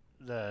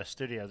the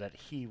studio that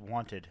he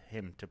wanted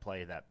him to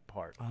play that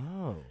part.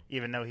 Oh.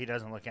 Even though he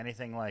doesn't look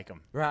anything like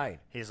him. Right.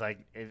 He's like,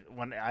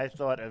 when I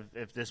thought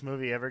if this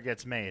movie ever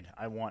gets made,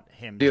 I want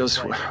him Deals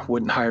to play it.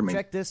 wouldn't hire me.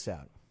 Check this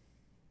out.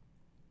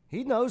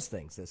 He knows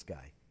things, this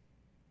guy.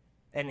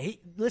 And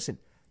listen,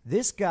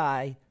 this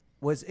guy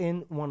was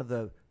in one of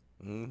the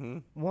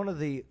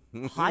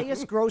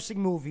highest grossing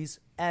movies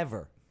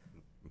ever.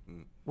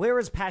 Where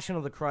is Passion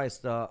of the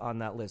Christ on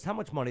that list? How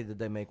much money did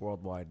they make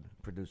worldwide,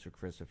 producer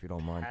Chris, if you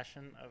don't mind?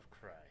 Passion of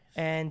Christ.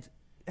 And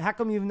how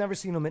come you've never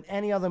seen him in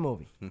any other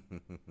movie?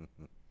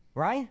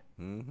 Right?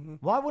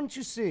 Why wouldn't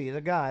you see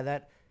the guy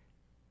that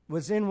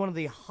was in one of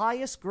the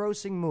highest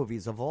grossing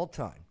movies of all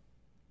time?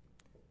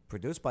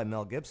 Produced by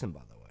Mel Gibson,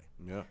 by the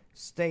way. Yeah.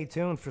 Stay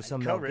tuned for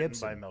some Mel co-written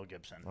Gibson. by Mel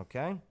Gibson.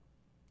 Okay?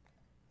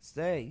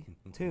 Stay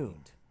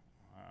tuned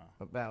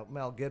about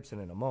Mel Gibson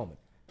in a moment.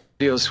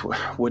 Deals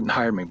wouldn't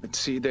hire me, but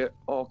see, they're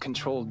all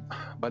controlled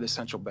by the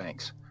central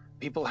banks.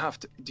 People have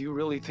to. Do you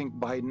really think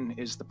Biden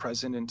is the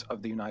president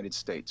of the United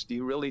States? Do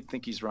you really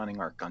think he's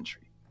running our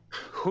country?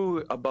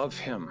 Who above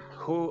him?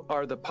 Who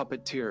are the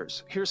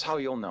puppeteers? Here's how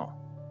you'll know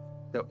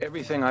that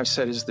everything I've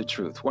said is the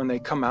truth. When they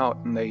come out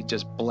and they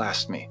just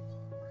blast me,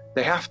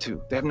 they have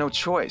to. They have no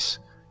choice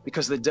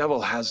because the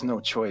devil has no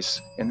choice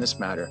in this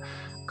matter.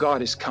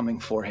 God is coming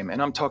for him.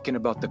 And I'm talking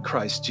about the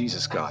Christ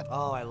Jesus God.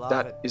 Oh, I love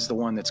That it. is the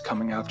one that's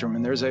coming after him.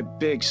 And there's a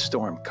big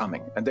storm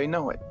coming, and they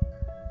know it.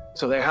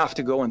 So they have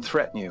to go and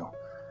threaten you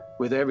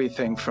with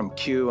everything from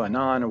Q,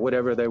 Anon, or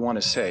whatever they want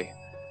to say.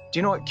 Do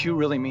you know what Q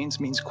really means?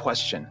 It means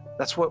question.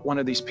 That's what one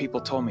of these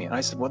people told me. And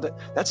I said, well,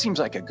 that seems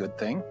like a good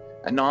thing.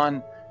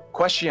 Anon,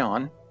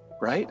 question,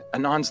 right?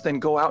 Anons then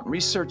go out and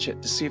research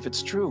it to see if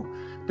it's true.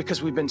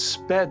 Because we've been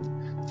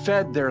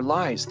fed their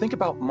lies. Think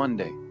about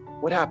Monday.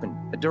 What happened?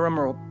 A Durham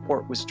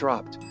report was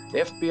dropped. The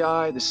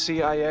FBI, the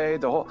CIA,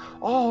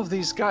 all of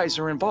these guys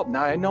are involved.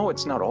 Now, I know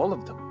it's not all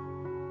of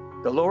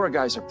them. The lower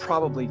guys are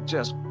probably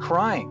just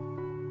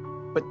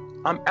crying. But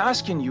I'm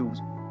asking you,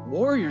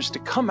 warriors, to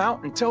come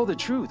out and tell the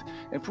truth.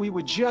 If we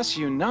would just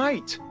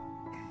unite.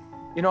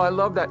 You know, I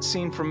love that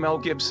scene from Mel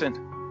Gibson.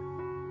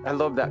 I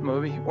love that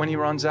movie. When he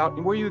runs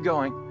out, where are you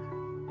going?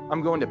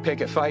 I'm going to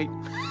pick a fight.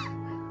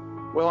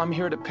 Well, I'm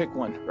here to pick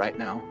one right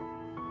now.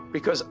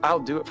 Because I'll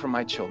do it for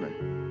my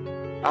children.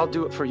 I'll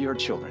do it for your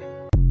children.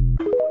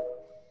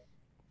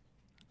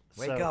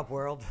 Wake up,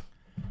 world.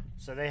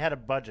 So they had a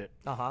budget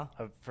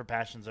for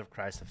Passions of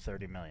Christ of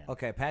 $30 million.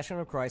 Okay, Passion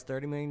of Christ,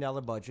 $30 million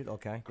budget.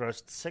 Okay.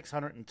 Grossed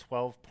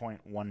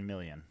 $612.1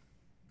 million.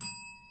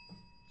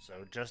 So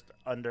just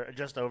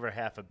over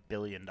 $500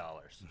 million.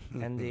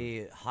 And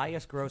the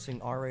highest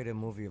grossing R-rated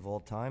movie of all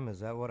time, is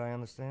that what I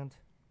understand?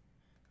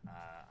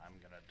 I'm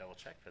going to double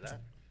check for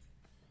that.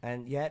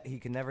 And yet he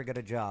can never get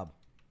a job.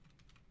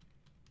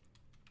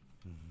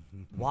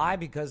 Why?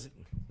 Because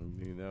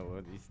you know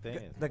what he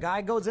stands. the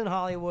guy goes in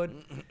Hollywood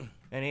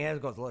and he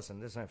goes, listen,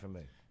 this ain't for me.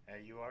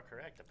 You are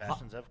correct. The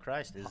Passions of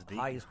Christ is the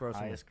highest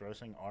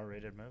grossing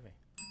R-rated movie.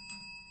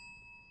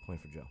 Point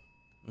for Joe.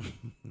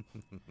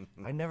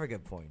 I never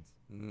get points.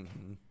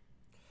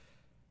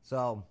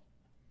 So,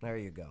 there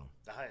you go.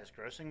 The highest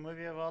grossing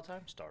movie of all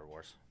time? Star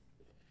Wars.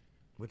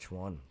 Which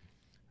one?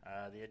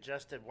 The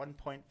adjusted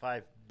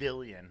 $1.5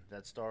 billion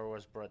that Star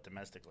Wars brought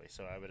domestically,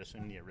 so I would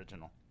assume the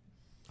original.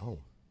 Oh.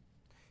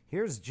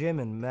 Here's Jim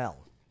and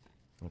Mel,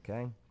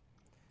 okay?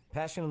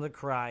 Passion of the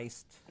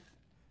Christ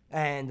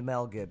and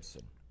Mel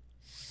Gibson.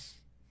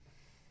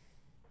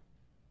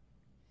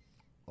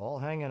 All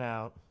hanging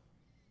out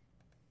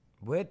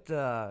with,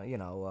 let's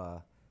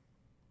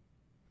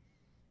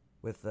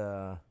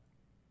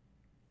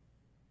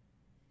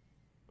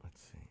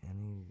see,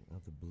 any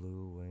of the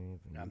blue wave?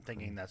 I'm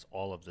thinking that's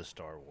all of the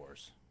Star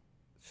Wars.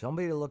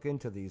 Somebody to look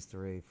into these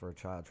three for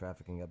child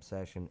trafficking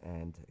obsession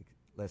and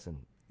listen.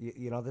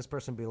 You know, this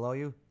person below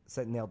you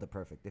nailed it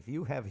perfect. If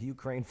you have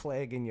Ukraine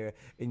flag in your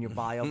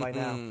bio by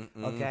now,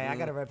 okay, I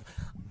got to.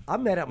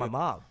 I'm mad at my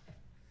mom.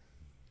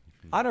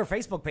 On her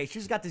Facebook page,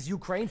 she's got this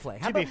Ukraine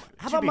flag. How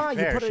about mine?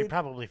 Fair, You put she it.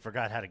 probably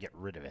forgot how to get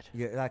rid of it.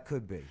 Yeah, that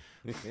could be.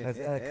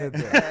 That could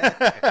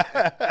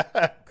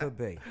be. Could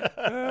be.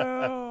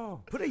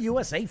 Put a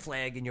USA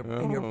flag in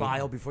your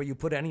bio before you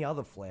put any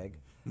other flag.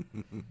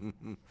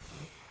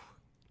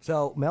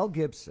 So Mel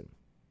Gibson,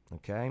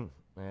 okay.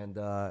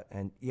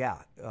 And yeah,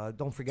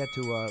 don't forget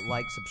to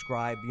like,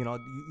 subscribe. You know,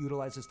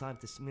 utilize this time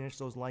to smash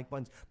those like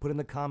buttons. Put in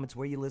the comments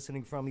where you're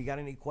listening from. You got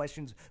any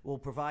questions, we'll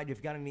provide. If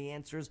you got any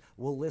answers,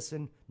 we'll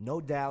listen, no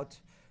doubt.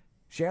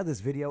 Share this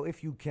video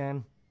if you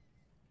can.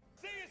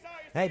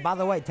 Hey, by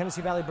the way,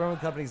 Tennessee Valley Brewing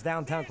Company's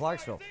downtown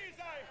Clarksville.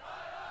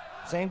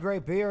 Same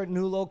great beer,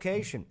 new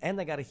location. And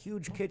they got a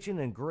huge kitchen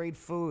and great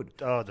food.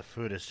 Oh, the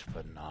food is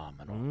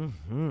phenomenal.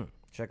 Mm-hmm.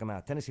 Check them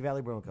out. Tennessee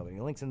Valley Brewing Company.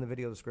 Links in the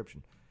video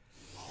description.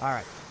 All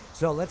right,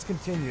 so let's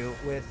continue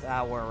with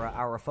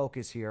our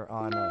focus here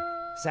on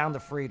Sound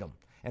of Freedom.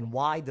 And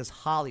why does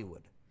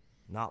Hollywood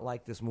not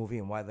like this movie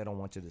and why they don't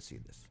want you to see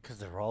this? Because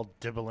they're all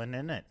dibbling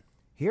in it.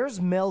 Here's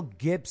Mel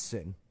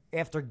Gibson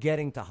after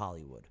getting to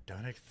Hollywood.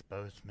 Don't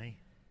expose me.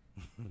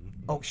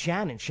 Oh,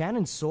 Shannon.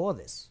 Shannon saw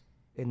this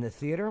in the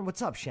theater.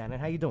 What's up, Shannon?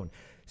 How you doing?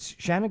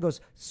 Shannon goes,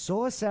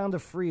 saw Sound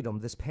of Freedom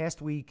this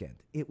past weekend.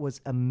 It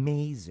was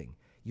amazing.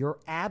 You're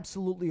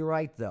absolutely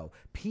right, though.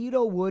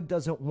 Peter Wood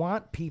doesn't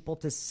want people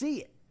to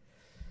see it.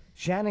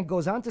 Shannon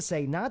goes on to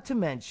say, not to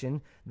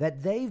mention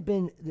that they've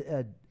been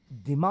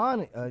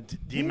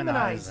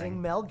demonizing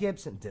Mel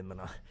Gibson.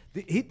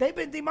 They've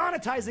been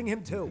demonetizing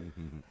him too.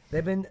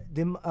 They've been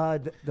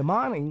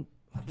demonizing.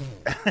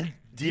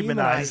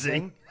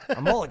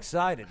 I'm all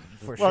excited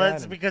for Well, Shannon.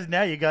 that's because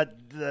now you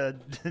got the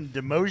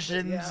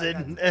demotions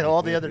and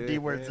all the other D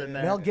words in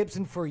there. Mel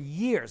Gibson for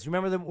years.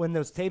 Remember when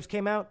those tapes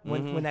came out?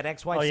 When that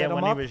ex-wife set him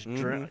when up? he was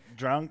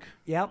drunk?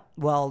 Yeah.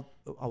 Well,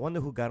 I wonder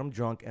who got him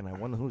drunk, and I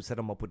wonder who set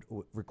him up with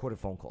recorded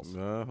phone calls.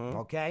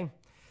 Okay?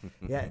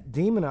 Yeah,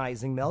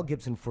 demonizing Mel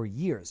Gibson for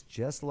years,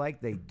 just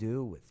like they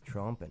do with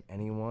Trump and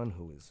anyone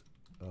who is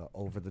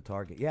over the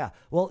target. Yeah.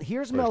 Well,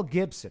 here's Mel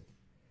Gibson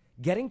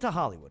getting to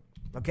Hollywood.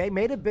 Okay?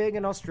 Made it big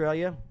in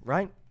Australia,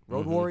 right?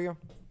 Road Warrior,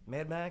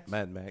 Mad Max.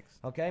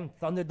 Okay?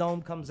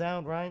 Thunderdome comes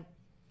out, right?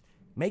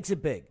 Makes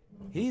it big.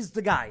 He's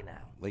the guy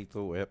now.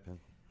 Lethal Weapon.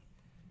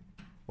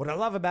 What I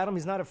love about him,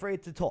 he's not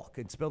afraid to talk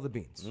and spill the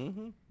beans.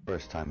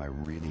 First time I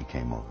really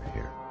came over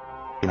here,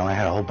 I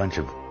had a whole bunch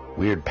of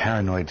weird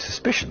paranoid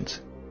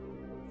suspicions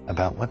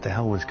about what the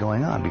hell was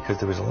going on because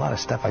there was a lot of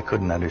stuff I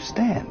couldn't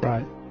understand.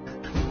 Right.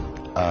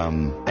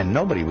 And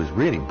nobody was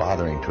really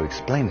bothering to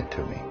explain it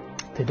to me.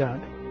 They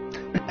don't.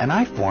 And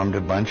I formed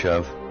a bunch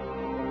of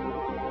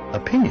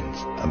opinions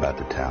about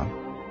the town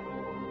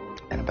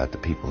and about the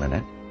people in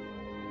it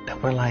that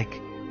were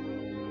like,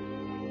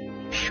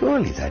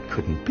 surely that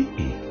couldn't be.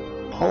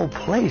 The whole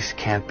place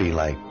can't be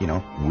like,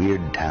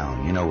 Weird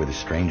Town, where the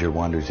stranger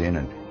wanders in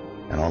and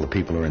all the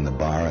people are in the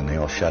bar and they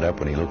all shut up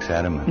when he looks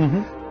at them.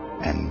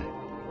 And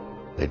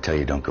they tell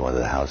you don't go into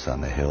the house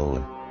on the hill.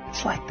 And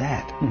it's like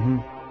that.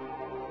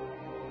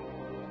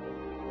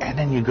 And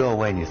then you go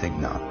away and you think,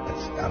 no,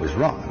 I was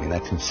wrong. I mean,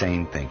 that's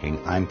insane thinking.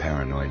 I'm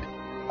paranoid.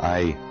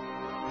 I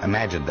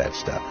imagined that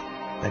stuff.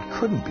 That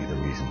couldn't be the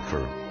reason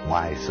for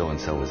why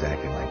so-and-so was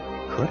acting like,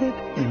 could it?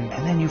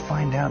 And then you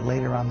find out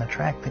later on the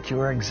track that you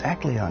are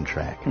exactly on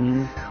track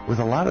with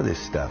a lot of this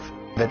stuff,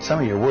 that some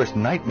of your worst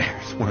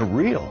nightmares were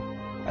real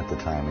at the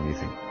time. And you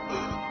think,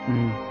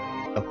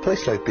 a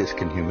place like this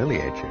can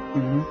humiliate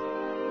you.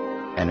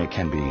 And it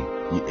can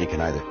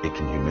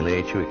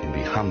humiliate you, it can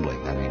be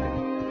humbling. I mean,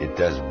 it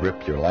does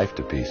rip your life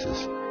to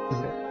pieces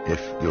if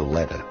you'll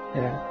let it.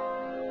 Yeah.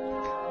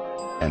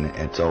 And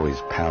it's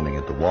always pounding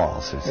at the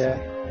walls.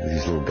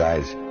 These little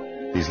guys,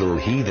 these little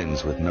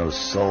heathens with no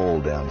soul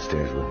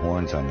downstairs with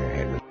horns on their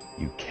head.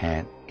 You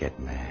can't get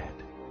mad.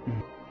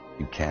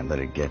 You can't let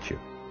it get you,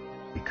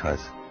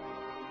 because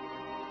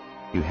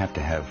you have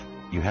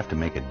to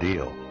make a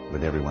deal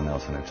with everyone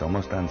else, and it's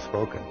almost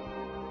unspoken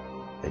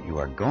that you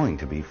are going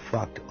to be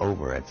fucked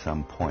over at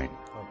some point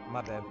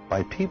My bad.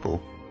 by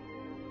people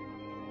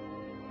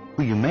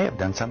who you may have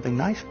done something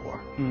nice for.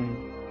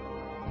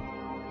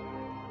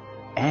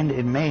 And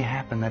it may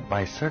happen that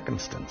by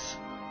circumstance,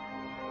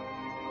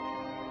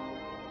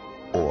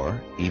 or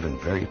even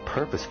very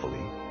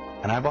purposefully,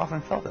 and I've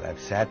often felt it. I've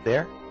sat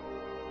there,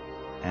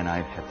 and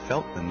I have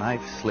felt the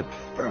knife slip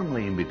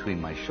firmly in between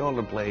my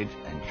shoulder blades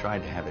and tried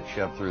to have it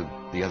shoved through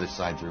the other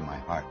side through my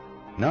heart.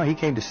 No, he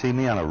came to see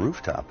me on a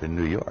rooftop in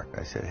New York.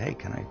 I said, hey,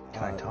 can I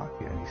talk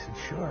to you? And he said,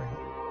 sure.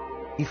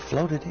 He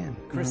floated in.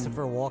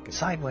 Christopher Walken.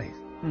 Sideways.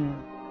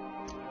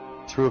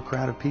 Through a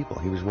crowd of people.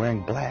 He was wearing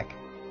black.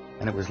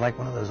 And it was like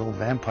one of those old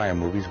vampire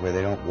movies where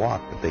they don't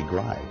walk, but they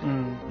glide.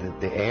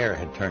 The air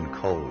had turned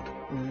cold.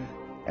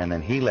 And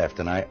then he left,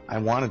 and I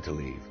wanted to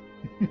leave.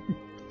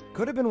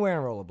 Could have been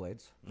wearing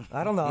rollerblades.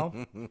 I don't know.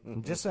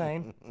 I'm just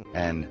saying.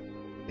 And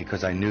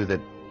because I knew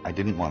that I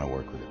didn't want to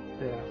work with him.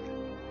 Yeah.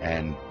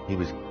 And he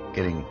was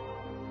getting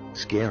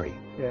scary.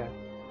 Yeah.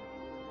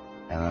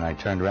 And then I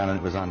turned around, and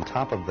it was on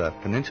top of the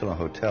Peninsula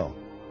Hotel.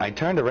 I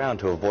turned around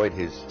to avoid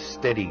his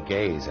steady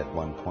gaze at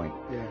one point.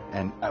 Yeah.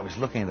 And I was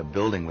looking at a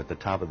building with the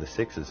top of the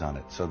sixes on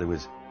it. So there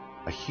was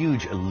a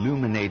huge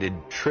illuminated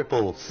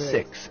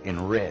 666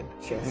 in red.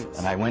 Jesus.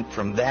 And I went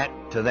from that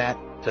to that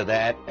to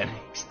that, and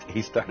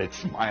he started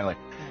smiling.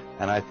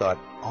 And I thought,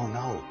 oh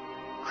no,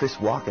 Chris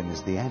Walken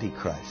is the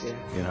Antichrist,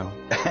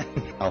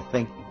 I'll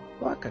think,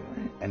 Walken,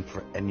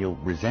 and you'll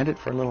resent it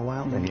for a little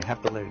while, then you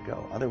have to let it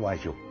go.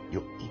 Otherwise, you'll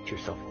eat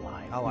yourself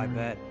alive. Oh, I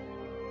bet.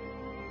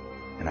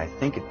 And I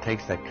think it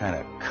takes that kind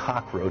of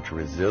cockroach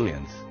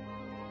resilience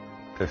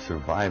to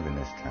survive in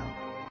this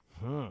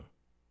town.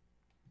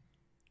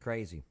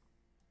 Crazy.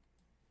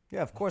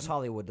 Yeah, of course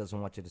Hollywood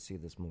doesn't want you to see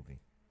this movie.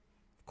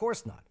 Of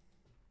course not.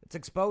 It's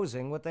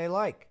exposing what they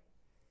like.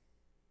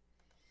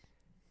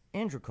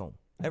 Androchrome.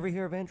 Ever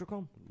hear of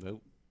Androchrome?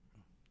 Nope.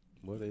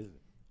 What is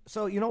it?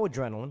 So, you know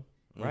adrenaline,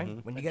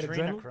 right? When you get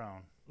adrenaline?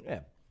 Adrenochrome.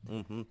 Yeah.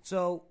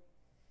 So,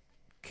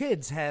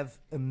 kids have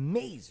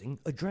amazing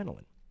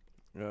adrenaline.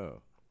 Oh.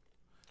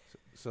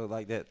 So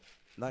like that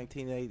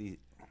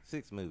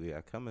 1986 movie, I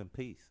Come in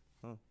Peace.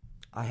 Huh?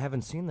 I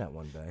haven't seen that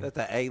one, Bay. That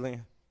the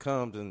alien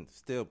comes and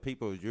steals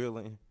people's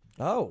drilling.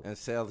 Oh. And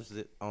sells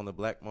it on the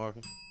black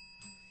market.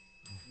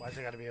 Why's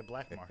there got to be a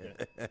black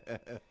market?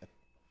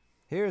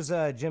 Here's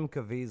Jim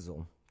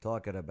Caviezel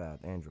talking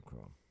about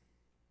Androchrome.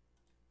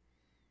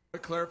 I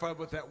clarified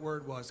what that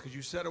word was, because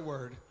you said a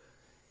word,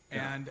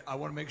 and I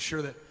want to make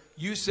sure that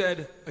you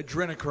said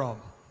adrenochrome.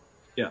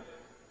 Yeah.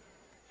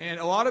 And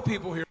a lot of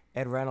people here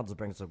Ed Reynolds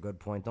brings up a good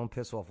point. Don't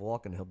piss off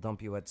Walken. He'll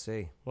dump you at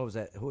sea. What was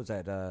that? Who was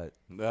that?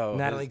 No,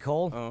 Natalie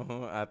Cole?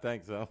 I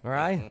think so. All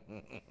right.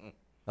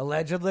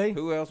 Allegedly.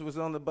 Who else was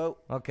on the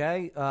boat?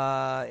 Okay.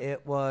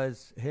 It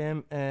was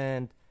him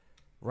and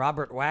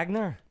Robert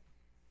Wagner.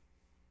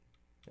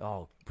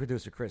 Oh,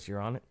 producer Chris,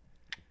 you're on it?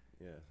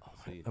 Yeah.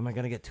 Am I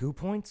going to get 2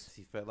 points?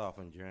 He fell off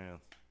and drowned.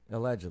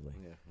 Allegedly.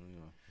 Yeah.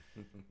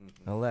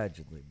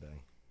 Allegedly,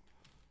 Bay.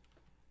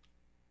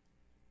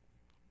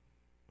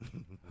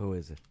 Who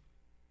is it?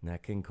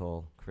 Nat King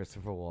Cole,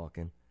 Christopher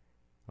Walken.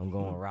 I'm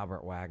going with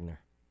Robert Wagner.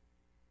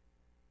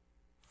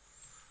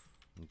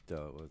 It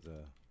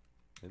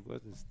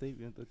wasn't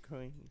Stephen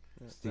McQueen.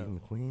 Stephen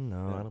McQueen?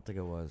 No, I don't think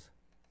it was.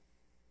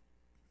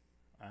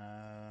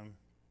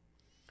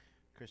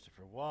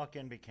 Christopher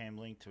Walken became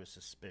linked to a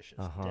suspicious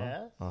Uh-huh.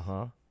 death.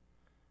 Uh-huh.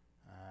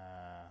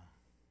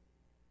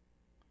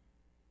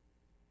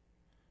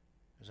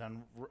 It was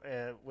on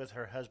with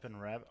her husband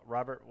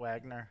Robert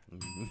Wagner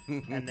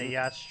and the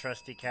yacht's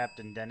trusty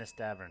captain Dennis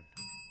Davern.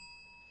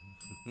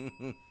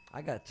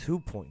 I got 2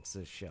 points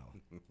this show.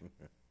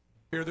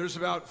 Here, there's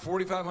about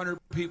 4,500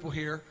 people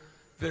here.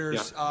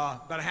 There's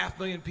about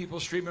 500,000 people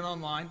streaming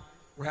online.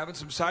 We're having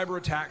some cyber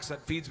attacks.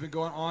 That feed's been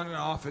going on and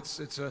off.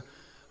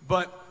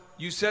 But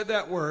you said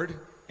that word,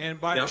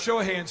 and by a show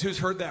of hands, who's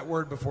heard that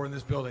word before in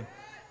this building?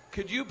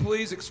 Could you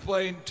please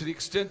explain, to the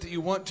extent that you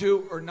want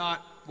to or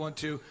not want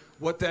to,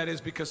 what that is?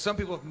 Because some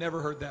people have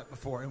never heard that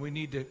before, and we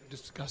need to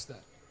discuss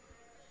that.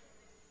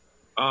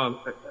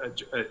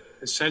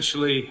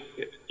 Essentially,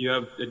 you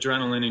have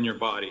adrenaline in your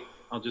body.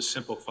 I'll just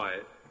simplify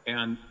it.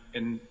 And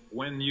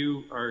when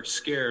you are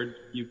scared,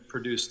 you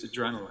produce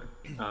adrenaline.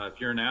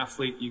 If you're an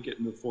athlete, you get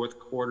in the fourth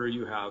quarter,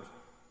 you have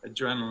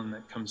adrenaline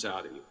that comes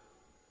out of you.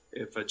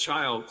 If a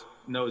child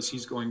knows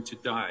he's going to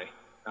die,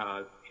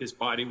 his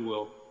body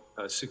will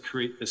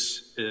secrete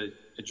this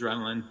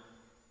adrenaline.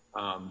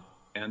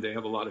 And they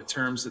have a lot of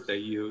terms that they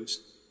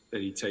use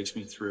that he takes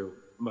me through.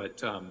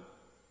 But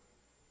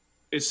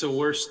it's the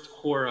worst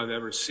horror I've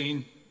ever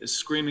seen, is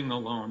screaming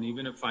alone,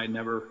 even if I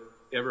never,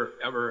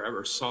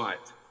 ever saw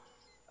it.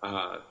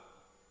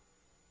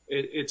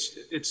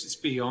 It's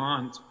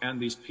beyond,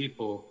 and these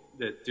people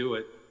that do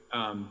it,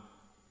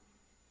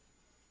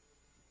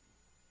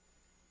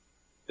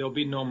 there'll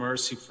be no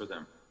mercy for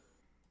them.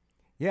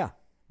 Yeah,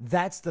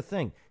 that's the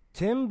thing.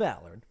 Tim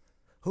Ballard,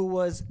 who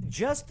was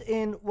just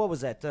in,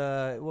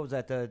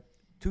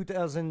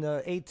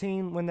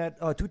 2018 when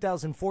that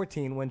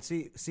 2014 when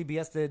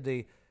CBS did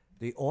the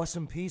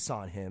awesome piece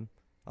on him,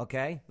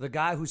 okay? The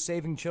guy who's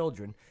saving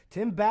children.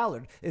 Tim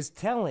Ballard is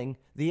telling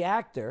the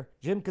actor,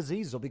 Jim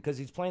Caviezel, because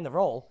he's playing the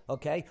role,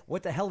 okay,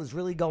 what the hell is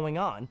really going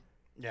on.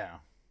 Yeah.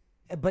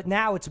 But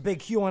now it's a big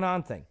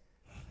QAnon thing.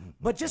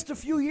 But just a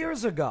few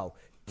years ago,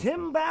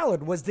 Tim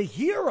Ballard was the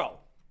hero.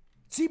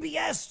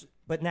 CBS,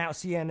 but now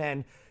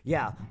CNN,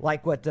 yeah,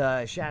 like what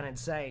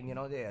Shannon's saying,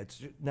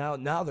 it's now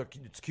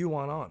it's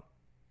QAnon.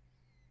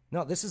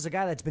 No, this is a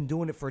guy that's been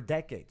doing it for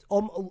decades,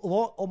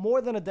 or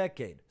more than a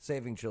decade,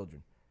 saving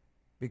children.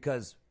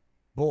 Because,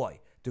 boy,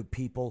 do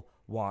people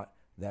want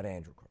that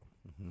androchrome.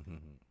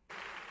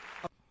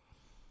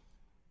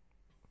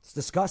 It's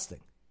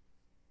disgusting.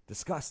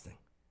 Disgusting.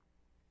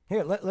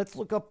 Here, let's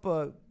look up,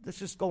 let's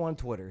just go on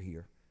Twitter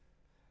here.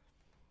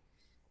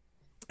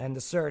 And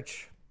the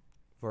search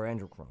for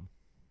androchrome.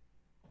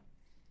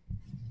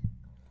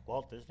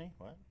 Walt Disney?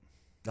 What?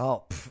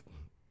 Oh,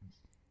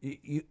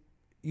 you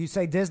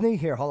say Disney?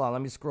 Here, hold on.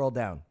 Let me scroll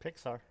down.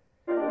 Pixar.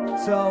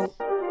 So,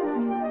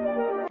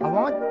 I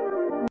want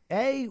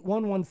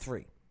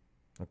A113,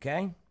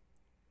 okay?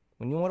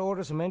 When you want to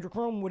order some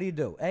androchrome, what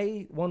do?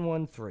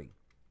 A113.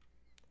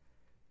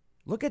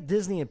 Look at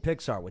Disney and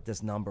Pixar with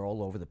this number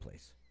all over the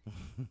place.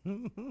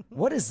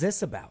 What is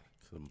this about?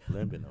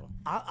 Subliminal.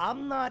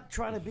 I'm not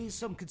trying to be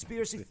some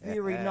conspiracy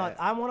theory nut.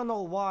 I want to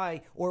know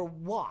why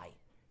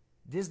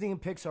Disney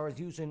and Pixar is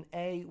using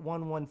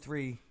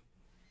A113.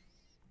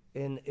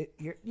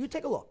 You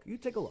take a look. You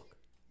take a look.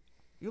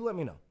 You let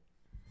me know.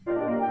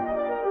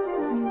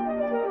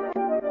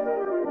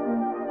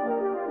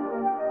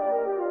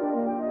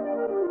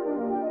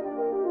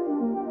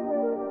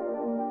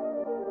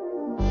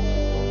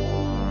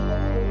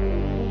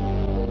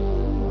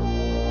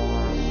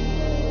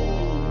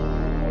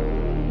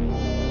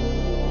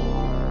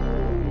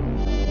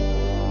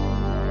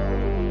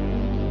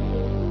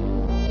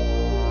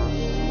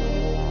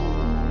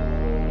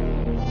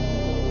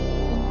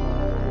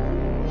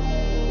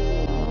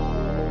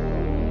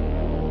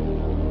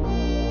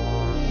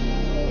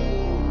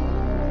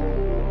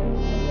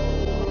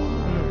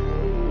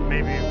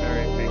 Maybe a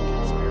very big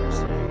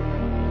conspiracy.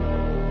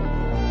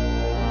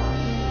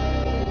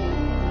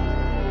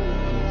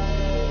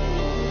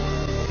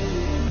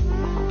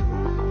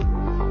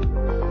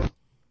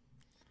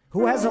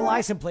 Who has a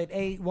license plate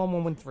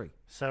A1113?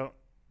 So,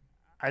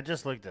 I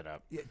just looked it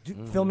up.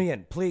 Fill me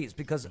in, please,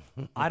 because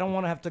I don't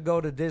want to have to go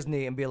to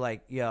Disney and be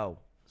like, yo.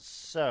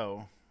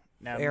 So,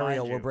 now Ariel,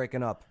 mind you, we're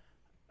breaking up.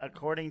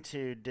 According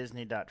to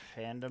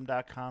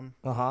Disney.fandom.com,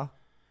 Uh-huh.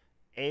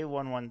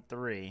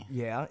 A113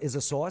 Yeah, is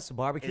a sauce, a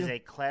barbecue? is a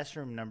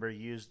classroom number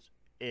used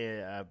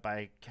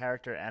by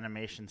character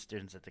animation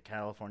students at the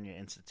California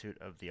Institute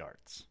of the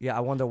Arts. Yeah, I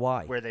wonder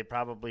why. Where they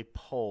probably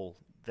pull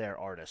their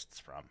artists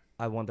from.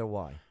 I wonder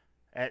why.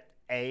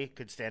 A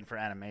could stand for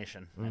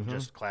animation and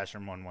just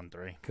classroom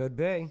 113. Could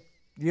be.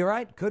 You're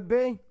right, could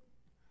be.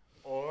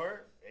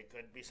 Or it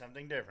could be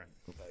something different.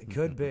 It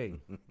could be.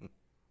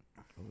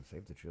 Oh,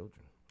 save the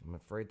children. I'm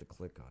afraid to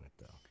click on it,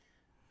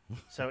 though.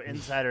 So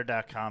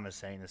Insider.com is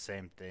saying the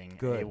same thing.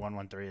 Good.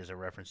 A113 is a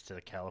reference to the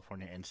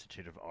California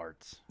Institute of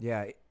Arts.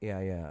 Yeah.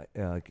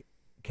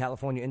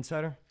 California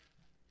Insider?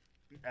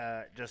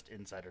 Just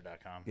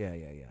Insider.com. Yeah,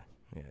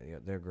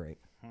 they're great.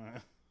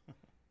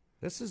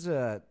 This is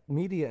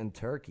media in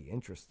Turkey.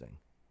 Interesting.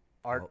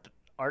 Art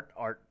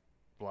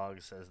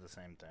blog says the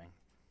same thing.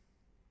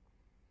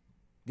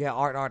 Yeah,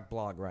 art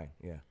blog, right?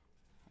 Yeah.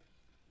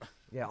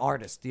 Yeah,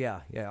 artist.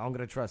 Yeah. I'm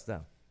gonna trust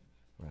them.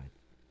 Right.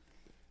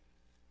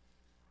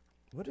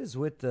 What is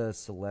with the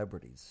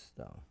celebrities,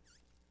 though?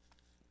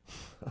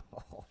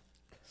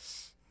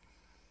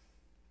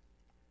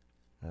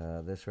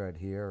 This right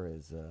here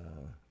is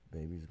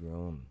baby's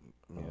grown.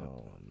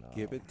 Oh, no.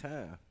 Give it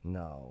time.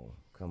 No,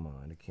 come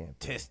on, it can't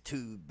be. Test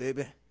tube,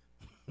 baby.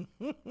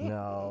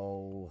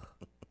 No.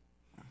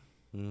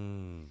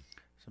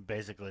 So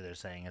basically, they're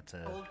saying it's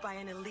a owned by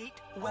an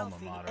elite,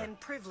 wealthy, and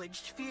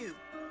privileged few.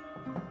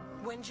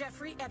 When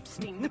Jeffrey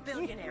Epstein, the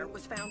billionaire,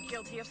 was found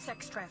guilty of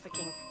sex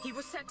trafficking, he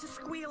was set to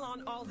squeal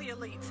on all the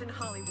elites in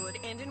Hollywood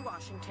and in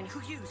Washington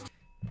who used.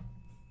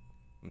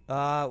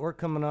 We're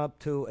coming up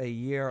to a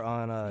year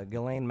on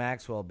Ghislaine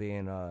Maxwell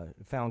being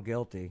found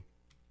guilty.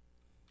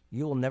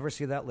 You will never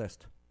see that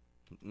list.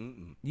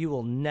 You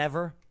will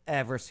never,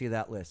 ever see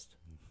that list.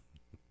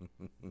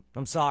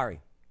 I'm sorry.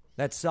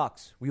 That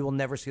sucks. We will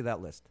never see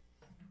that list.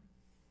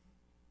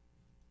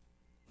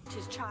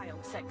 His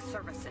child sex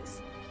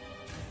services.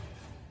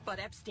 But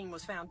Epstein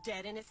was found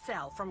dead in his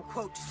cell from,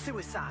 quote,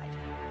 suicide.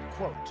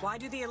 Quote. Why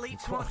do the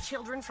elites want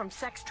children from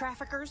sex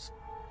traffickers?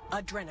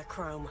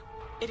 Adrenochrome.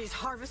 It is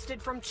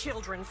harvested from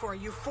children for a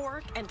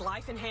euphoric and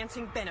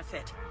life-enhancing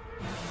benefit.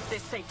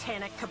 This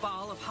satanic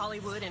cabal of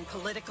Hollywood and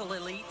political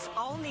elites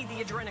all need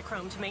the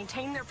adrenochrome to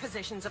maintain their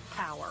positions of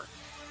power.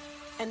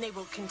 And they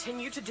will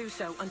continue to do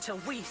so until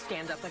we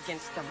stand up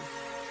against them.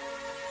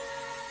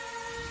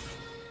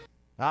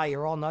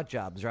 You're all nut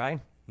jobs, right?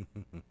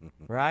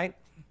 Right?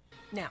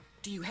 Now,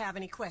 do you have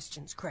any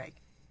questions, Craig?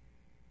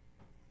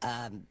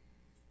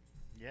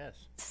 Yes.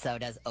 So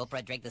does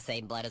Oprah drink the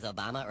same blood as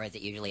Obama, or is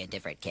it usually a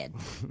different kid?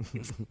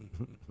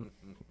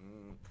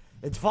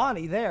 It's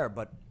funny there,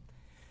 but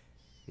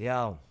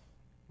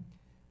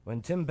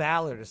when Tim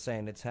Ballard is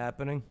saying it's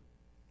happening,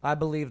 I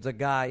believe the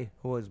guy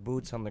who has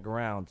boots on the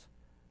ground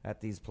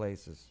at these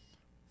places.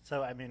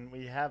 So, I mean,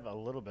 we have a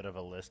little bit of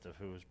a list of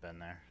who's been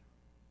there.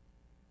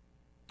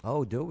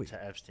 Oh, do we?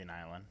 To Epstein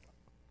Island.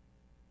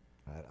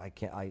 I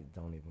can't. I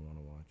don't even want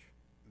to watch.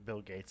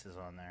 Bill Gates is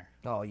on there.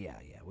 Oh, yeah.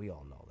 We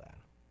all know that.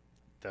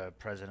 The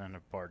president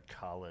of Bard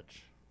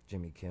College.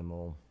 Jimmy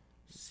Kimmel.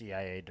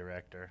 CIA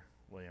director,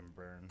 William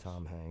Burns.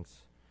 Tom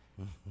Hanks.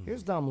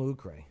 Here's Dom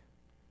Lucre.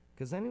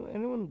 Because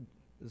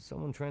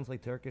someone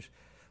translate Turkish?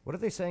 What are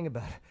they saying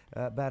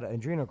about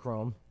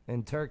adrenochrome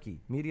in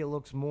Turkey? Media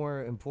looks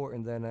more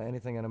important than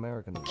anything in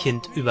America.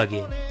 Kind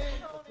übergehen.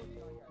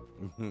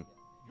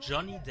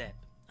 Johnny Depp.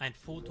 Ein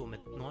Foto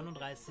mit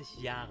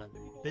 39 Jahren.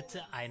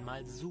 Bitte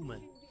einmal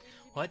zoomen.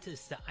 Heute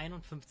ist er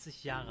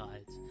 51 Jahre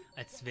alt,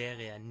 als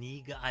wäre er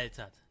nie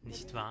gealtert,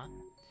 nicht wahr?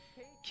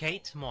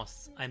 Kate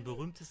Moss, ein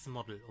berühmtes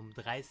Model,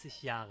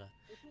 30 Jahre,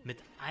 mit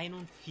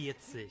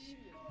 41.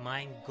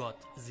 Mein Gott,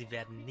 sie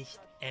werden nicht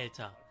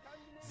älter.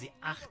 Sie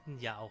achten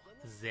ja auch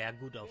sehr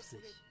gut auf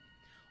sich.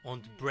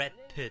 Und Brad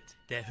Pitt,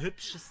 der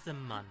hübscheste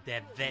Mann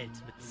der Welt,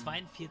 mit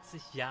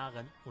 42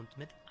 Jahren und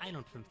mit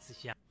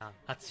 51 Jahren,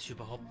 hat sich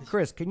überhaupt nicht...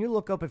 Chris, can you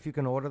look up if you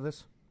can order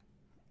this?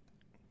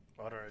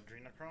 Order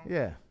adrenochrome?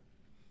 Yeah.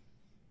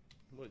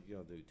 What you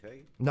gonna do,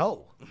 Tate?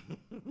 No.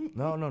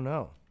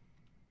 No.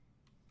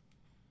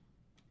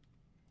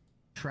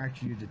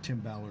 Tracked you to Tim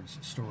Ballard's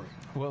story.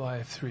 Well, I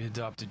have 3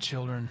 adopted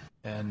children,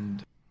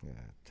 and... Yeah,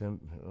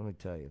 Tim, let me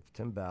tell you, if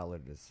Tim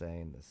Ballard is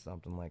saying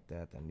something like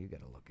that, then you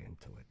got to look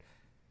into it.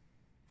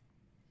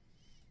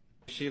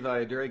 Shiva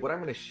Ayyadurai, what I'm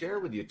going to share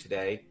with you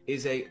today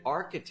is a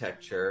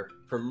architecture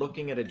for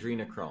looking at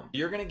adrenochrome.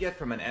 You're going to get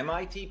from an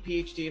MIT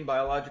PhD in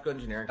biological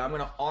engineering. I'm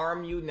going to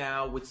arm you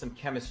now with some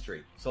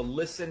chemistry. So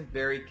listen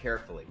very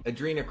carefully.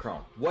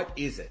 Adrenochrome, what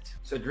is it?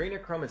 So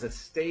adrenochrome is a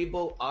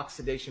stable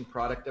oxidation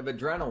product of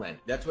adrenaline.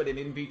 That's what an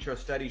in vitro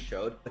study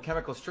showed. The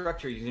chemical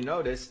structure, you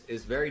notice,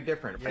 is very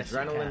different. Yes,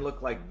 Adrenaline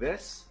looked like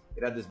this.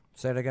 It had this...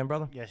 Say it again,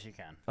 brother? Yes, you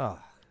can. Oh.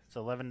 It's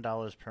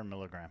 $11 per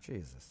milligram.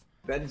 Jesus.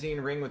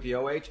 Benzene ring with the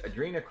OH,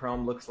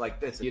 adrenochrome looks like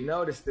this. You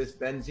notice this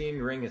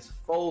benzene ring is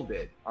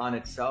folded on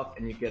itself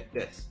and you get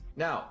this.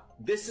 Now,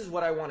 this is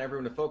what I want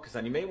everyone to focus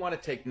on. You may want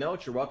to take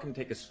notes. You're welcome to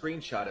take a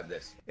screenshot of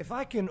this. If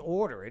I can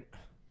order it.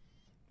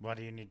 Why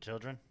do you need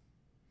children?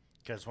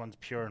 Because one's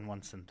pure and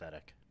one's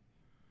synthetic.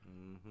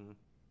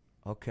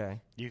 Okay.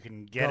 You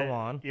can Go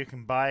on. You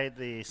can buy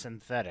the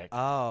synthetic.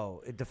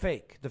 Oh, the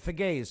fake, the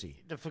Fugazi.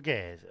 The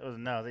Fugazi. Oh,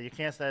 no, you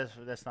can't say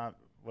that's not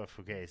what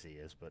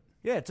Fugazi is, but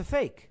Yeah, it's a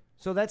fake.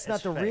 So that's not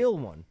It's the fake. real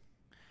one.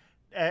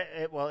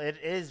 Well, it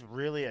is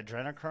really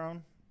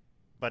adrenochrome,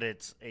 but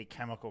it's a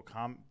chemical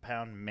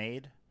compound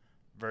made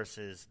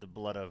versus the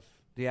blood of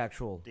The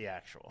actual. the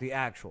actual. The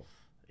actual.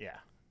 Yeah.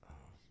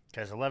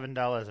 Because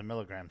 $11 a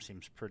milligram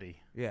seems pretty.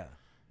 Yeah.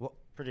 Well,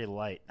 pretty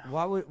light.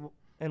 Why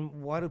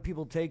why do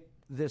people take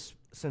this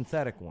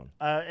synthetic one?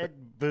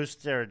 It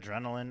boosts their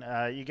adrenaline.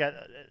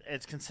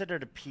 It's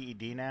considered a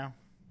PED now.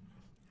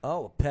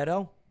 Oh, a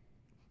pedo?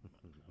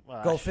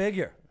 Well, Go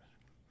figure.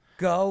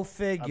 Go A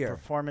figure.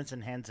 performance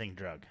enhancing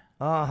drug.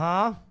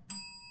 Uh-huh.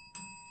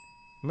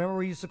 Remember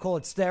we used to call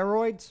it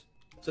steroids?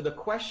 So the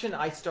question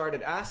I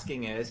started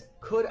asking is,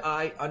 could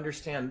I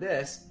understand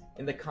this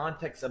in the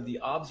context of the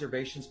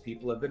observations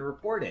people have been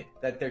reporting?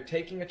 That they're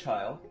taking a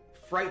child,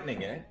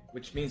 frightening it,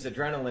 which means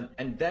adrenaline,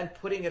 and then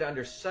putting it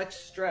under such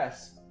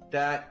stress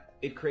that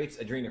it creates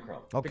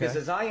adrenochrome. Okay. Because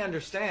as I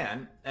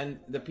understand, and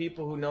the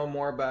people who know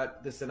more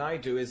about this than I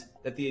do, is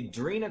that the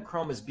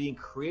adrenochrome is being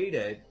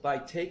created by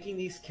taking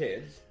these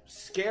kids,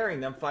 scaring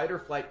them, fight or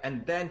flight,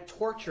 and then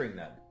torturing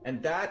them.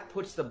 And that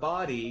puts the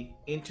body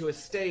into a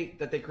state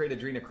that they create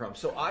adrenochrome.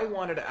 So I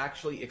wanted to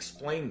actually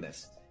explain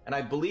this. And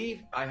I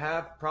believe I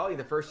have probably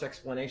the first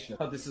explanation of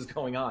how this is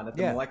going on at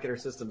the Yeah. molecular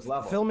systems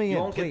level. Fill me you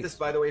in, won't get please. this,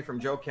 by the way, from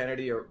Joe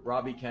Kennedy or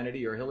Robbie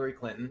Kennedy or Hillary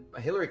Clinton.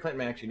 Hillary Clinton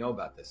may actually know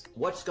about this.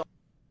 What's going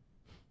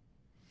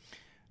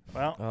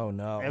Well, oh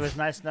no. It was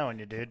nice knowing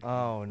you, dude.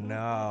 Oh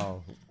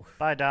no.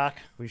 Bye, Doc.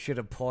 We should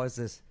have paused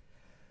this.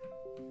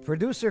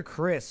 Producer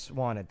Chris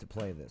wanted to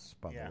play this,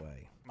 by Yeah. the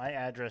way. My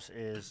address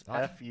is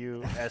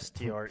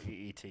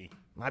FUSTREET.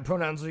 My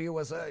pronouns are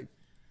USA.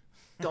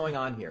 going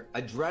on here?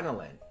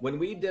 Adrenaline. When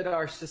we did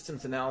our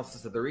systems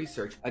analysis of the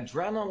research,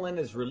 adrenaline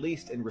is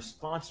released in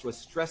response to a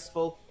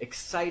stressful,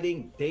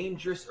 exciting,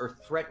 dangerous, or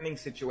threatening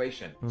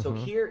situation. So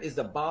Mhm. here is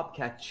the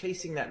bobcat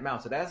chasing that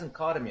mouse. It hasn't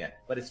caught him yet,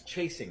 but it's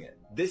chasing it.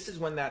 This is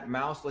when that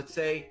mouse, let's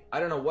say,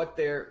 I don't know what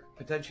they're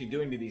potentially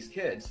doing to these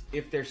kids,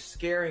 if they're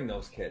scaring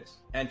those kids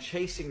and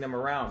chasing them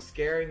around,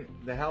 scaring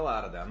the hell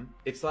out of them,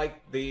 it's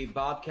like the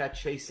bobcat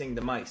chasing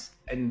the mice.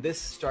 And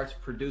this starts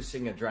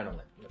producing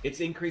adrenaline. It's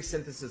increased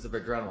synthesis of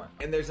adrenaline.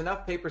 And there's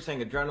enough paper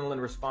saying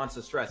adrenaline responds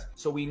to stress.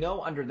 So we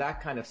know under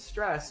that kind of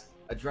stress,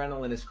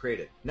 adrenaline is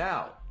created.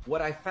 Now, what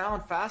I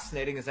found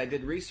fascinating as I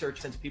did research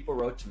since people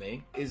wrote to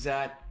me is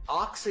that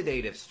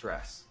oxidative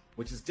stress,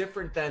 which is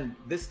different than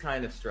this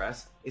kind of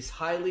stress, is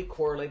highly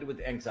correlated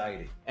with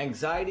anxiety.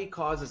 Anxiety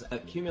causes an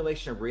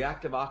accumulation of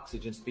reactive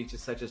oxygen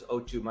species such as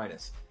O2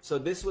 minus. So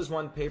this was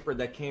one paper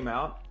that came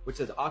out which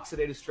says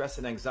oxidative stress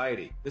and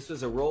anxiety. This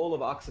was a role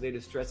of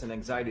oxidative stress and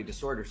anxiety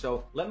disorder.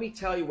 So let me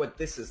tell you what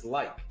this is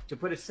like. To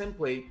put it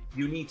simply,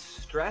 you need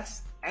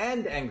stress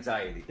and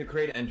anxiety to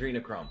create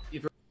adrenochrome.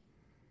 If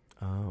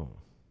Oh.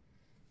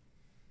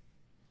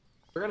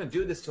 we're going to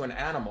do this to an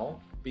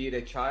animal, be it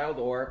a child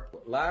or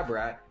lab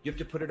rat, you have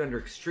to put it under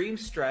extreme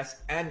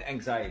stress and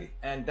anxiety.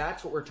 And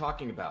that's what we're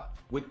talking about.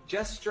 With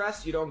just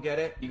stress, you don't get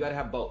it. You got to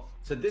have both.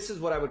 So this is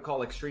what I would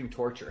call extreme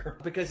torture.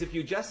 Because if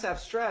you just have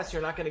stress,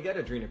 you're not going to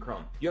get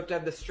adrenochrome. You have to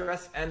have the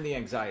stress and the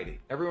anxiety.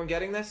 Everyone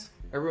getting this?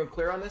 Everyone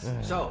clear on this?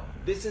 So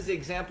this is the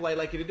example I'd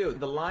like you to do.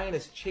 The lion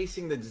is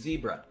chasing the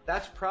zebra.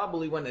 That's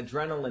probably when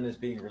adrenaline is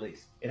being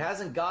released. It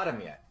hasn't got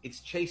him yet. It's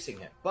chasing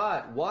him.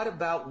 But what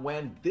about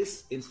when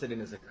this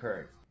incident is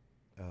occurring?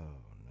 Oh,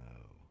 no.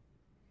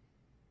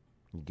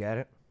 You get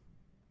it?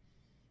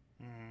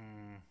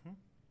 Mm-hmm.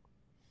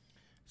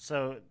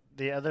 So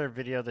the other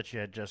video that you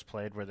had just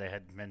played where they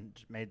had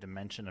made the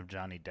mention of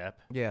Johnny Depp.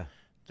 Yeah.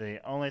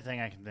 The only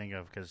thing I can think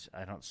of, because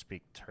I don't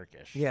speak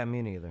Turkish. Yeah,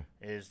 me neither.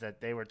 Is that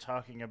they were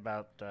talking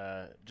about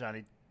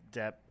Johnny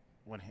Depp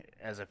when,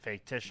 as a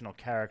fictional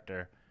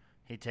character,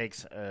 he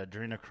takes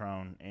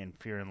adrenochrome in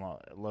Fear and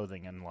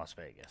Loathing in Las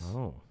Vegas.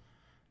 Oh.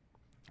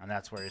 And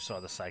that's where he saw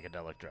the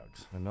psychedelic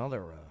drugs.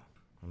 Another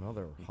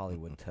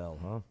Hollywood tell,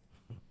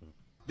 huh?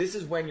 This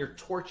is when you're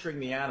torturing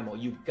the animal.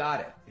 You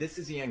got it. This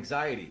is the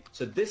anxiety.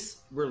 So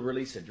this will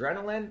release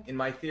adrenaline. In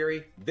my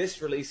theory,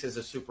 this releases a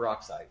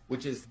superoxide,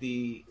 which is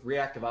the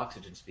reactive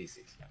oxygen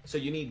species. So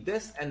you need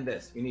this and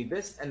this. You need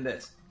this and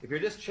this. If you're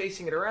just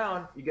chasing it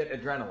around, you get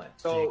adrenaline.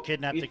 So you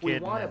kidnap the if we kid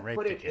and want then to rape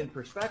put the it kid. in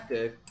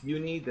perspective, you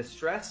need the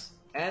stress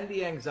and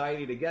the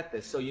anxiety to get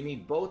this. So you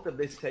need both of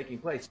this taking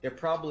place. They're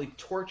probably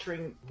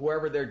torturing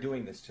whoever they're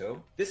doing this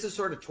to. This is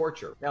sort of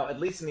torture. Now, at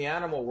least in the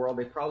animal world,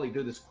 they probably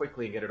do this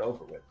quickly and get it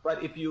over with.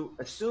 But if you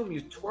assume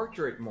you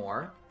torture it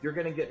more, you're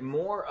going to get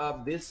more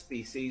of this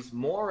species,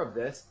 more of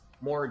this,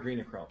 more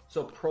adrenochrome.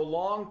 So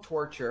prolonged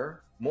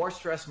torture, more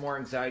stress, more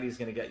anxiety is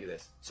going to get you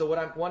this. So what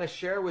I want to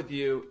share with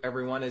you,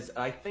 everyone, is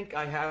I think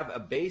I have a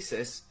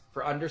basis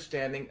for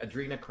understanding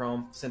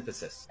adrenochrome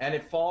synthesis. And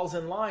it falls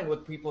in line with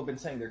what people have been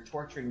saying. They're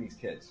torturing these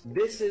kids.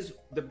 This is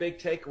the big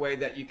takeaway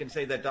that you can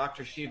say that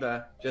Dr.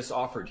 Shiva just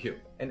offered you.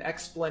 An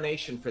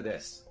explanation for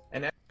this.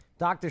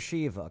 Dr.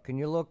 Shiva. Can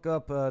you look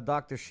up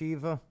Dr.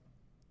 Shiva?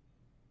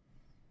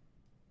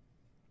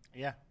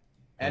 Yeah.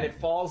 And it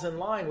falls in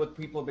line with what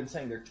people have been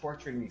saying. They're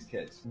torturing these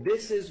kids.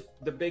 This is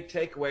the big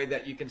takeaway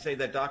that you can say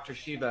that Dr.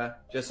 Shiva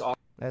just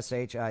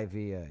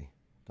SHIVA.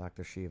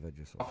 Dr. Shiva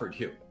just offered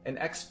you. An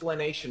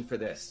explanation for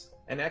this.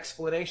 An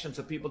explanation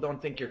so people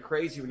don't think you're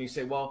crazy when you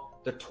say, well,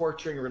 the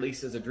torturing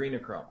releases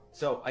adrenochrome.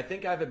 So I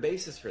think I have a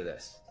basis for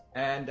this.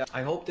 And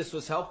I hope this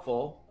was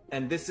helpful.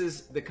 And this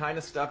is the kind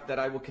of stuff that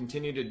I will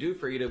continue to do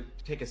for you, to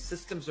take a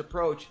systems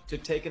approach to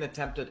take an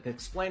attempt at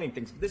explaining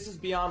things. This is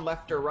beyond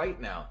left or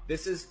right now.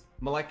 This is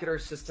molecular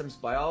systems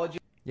biology.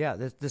 Yeah,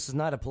 this is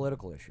not a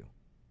political issue.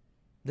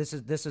 This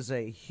is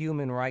a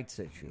human rights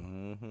issue.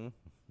 Mm-hmm.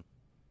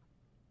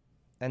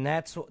 And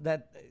that's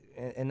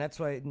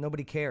why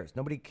nobody cares.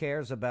 Nobody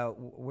cares about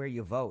where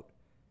you vote.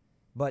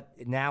 But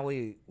now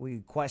we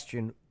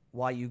question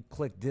why you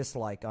click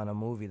dislike on a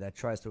movie that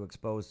tries to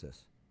expose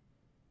this.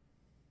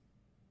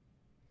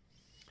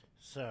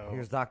 So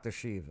here's Dr.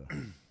 Shiva.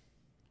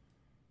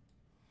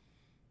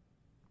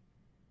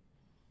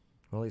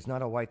 Well, he's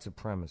not a white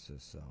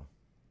supremacist, so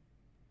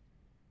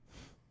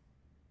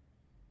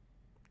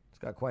he's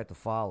got quite the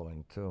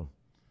following too.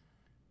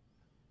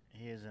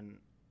 He is an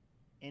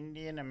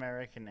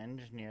Indian-American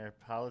engineer,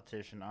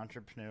 politician,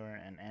 entrepreneur,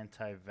 and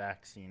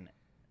anti-vaccine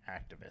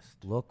activist.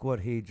 Look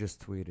what he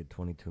just tweeted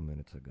 22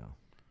 minutes ago.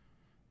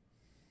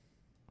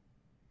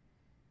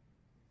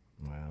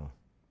 Wow.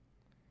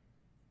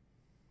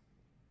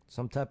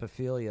 Some type of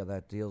philia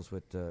that deals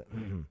with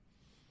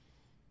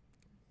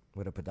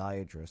with a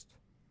podiatrist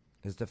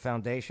is the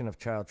foundation of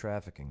child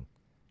trafficking.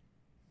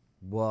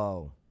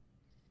 Whoa.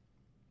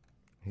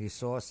 He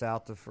saw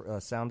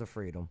Sound of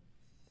Freedom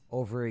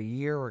over a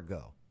year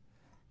ago,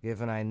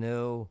 given I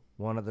knew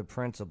one of the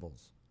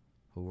principals,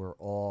 who were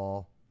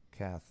all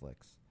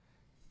Catholics.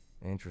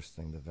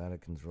 Interesting. The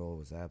Vatican's role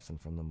was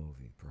absent from the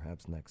movie.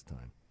 Perhaps next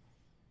time.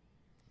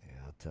 Yeah,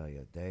 I'll tell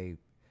you,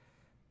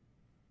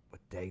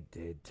 what they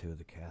did to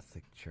the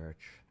Catholic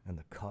Church and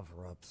the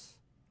cover-ups.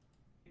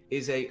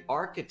 Is a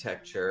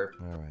architecture.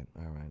 All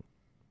right.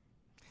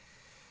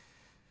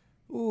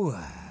 Ooh,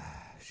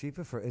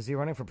 Shiva is he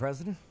running for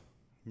president?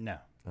 No.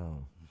 Oh,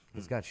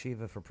 he's got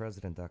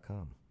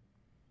ShivaForPresident.com.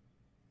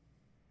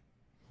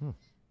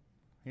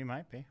 He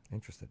might be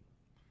interested.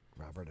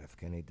 Robert F.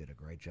 Kennedy did a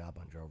great job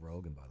on Joe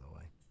Rogan, by the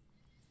way.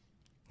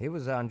 He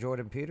was on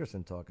Jordan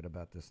Peterson talking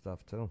about this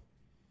stuff too.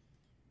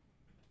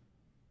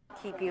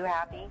 Keep you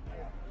happy?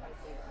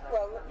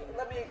 Well,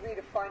 let me agree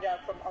to find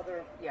out from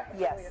other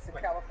affiliates in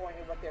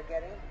California what they're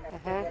getting. And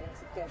if they're getting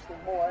substantially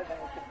more, then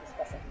we can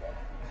discuss it further.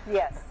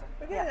 Yes.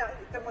 But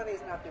the money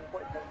is not the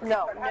important thing.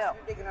 No.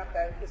 Big enough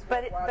that it's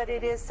but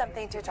it is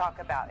something to talk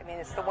about. I mean,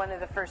 it's one of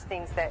the first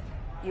things that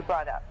you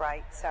brought up,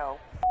 right? So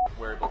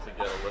we're able to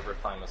get a liver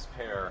thymus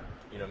pair.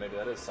 Maybe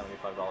that is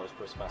 $75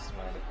 per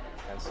specimen,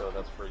 and so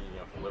that's for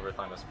for liver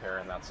thymus pair,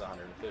 and that's $150.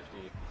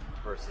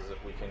 Versus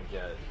if we can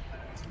get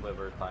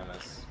liver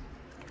thymus,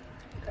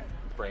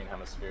 brain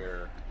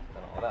hemisphere,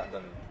 and all that,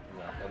 then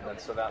and then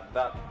so that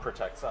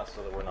protects us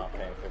so that we're not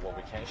paying for what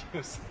we can't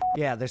use.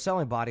 Yeah, they're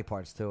selling body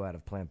parts too out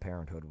of Planned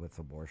Parenthood with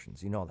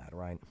abortions. You know that,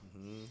 right?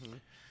 Mm-hmm.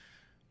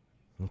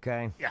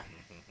 Okay. Yeah.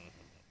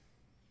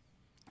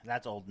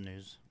 That's old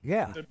news.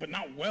 Yeah. But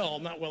not well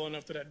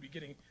enough that I'd be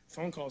getting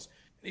phone calls.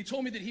 And he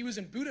told me that he was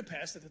in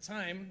Budapest at the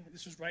time.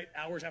 This was right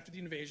hours after the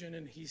invasion,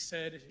 and he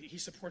said he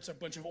supports a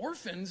bunch of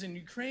orphans in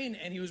Ukraine,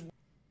 and he was.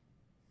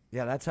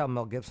 Yeah, that's how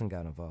Mel Gibson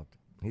got involved.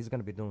 He's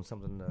going to be doing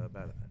something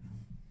about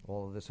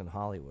all of this in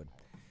Hollywood.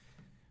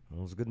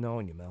 Well, it was good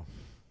knowing you, Mel.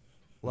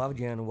 Loved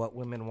you and What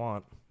Women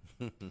Want.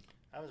 That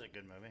was a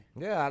good movie.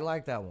 Yeah, I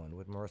like that one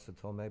with Marissa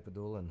Tomei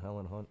Padula and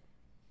Helen Hunt.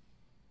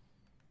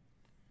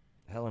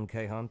 Helen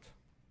K. Hunt.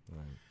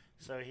 Right.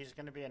 So he's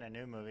going to be in a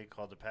new movie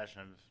called The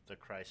Passion of the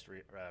Christ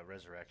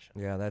Resurrection.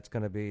 Yeah, that's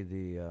going to be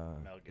the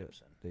Mel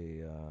Gibson.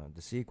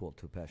 The sequel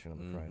to Passion of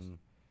the Christ.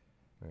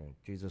 Right.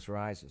 Jesus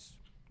Rises.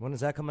 When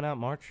is that coming out?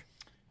 March?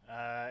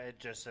 It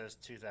just says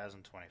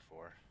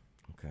 2024.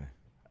 Okay.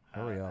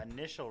 Hurry up.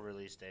 Initial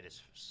release date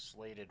is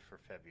slated for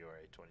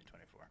February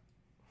 2024.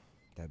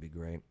 That'd be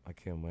great. I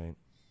can't wait.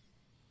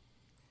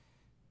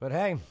 But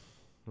hey,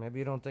 maybe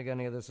you don't think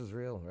any of this is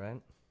real, right?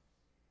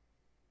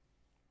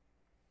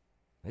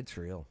 It's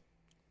real.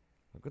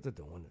 Look what they're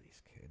doing to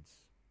these kids.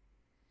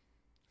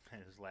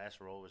 His last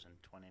role was in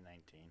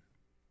 2019.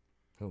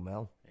 Who,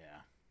 Mel?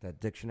 Yeah. That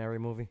dictionary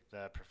movie?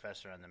 The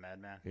Professor and the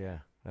Madman? Yeah,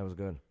 that was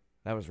good.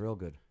 That was real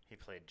good. He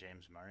played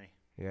James Murray.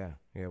 Yeah,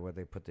 where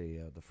they put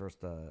the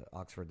first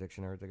Oxford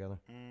Dictionary together.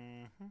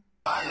 Yeah,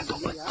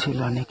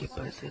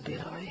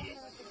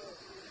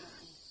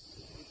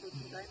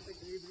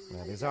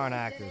 these aren't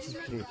actors,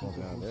 people.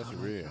 No, that's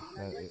real.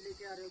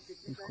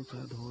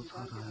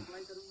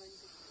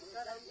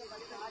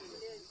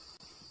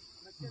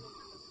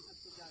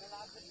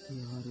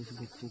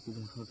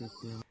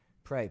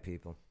 Pray,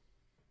 people.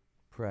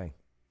 Pray.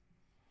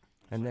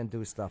 And then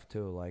do stuff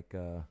too, like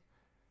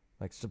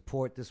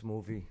support this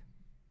movie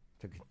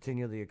to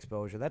continue the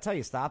exposure. That's how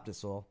you stop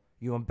this all.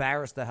 You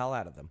embarrass the hell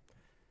out of them.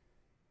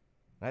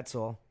 That's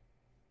all.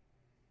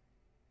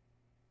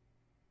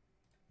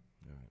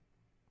 All right.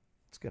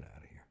 Let's get out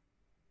of here.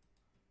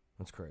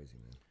 That's crazy,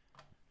 man.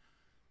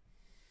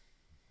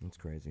 That's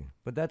crazy.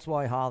 But that's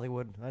why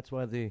Hollywood, that's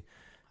why the...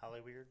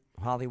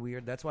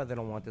 Hollyweird. That's why they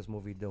don't want this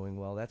movie doing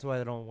well. That's why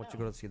they don't want you to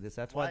go to see this.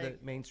 That's why the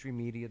mainstream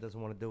media doesn't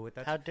want to do it.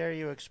 How dare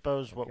you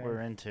expose what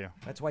we're into?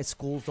 That's why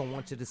schools don't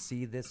want you to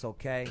see this,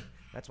 okay?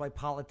 That's why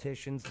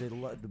politicians,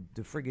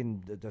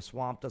 the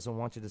swamp doesn't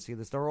want you to see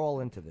this. They're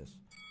all into this.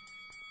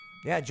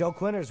 Yeah, Joe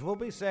Quinters, we'll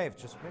be safe.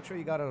 Just make sure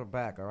you got her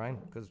back, all right?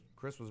 Because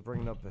Chris was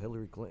bringing up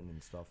Hillary Clinton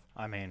and stuff.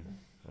 I mean...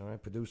 All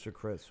right, producer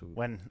Chris.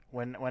 When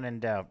in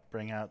doubt,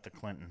 bring out the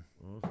Clinton.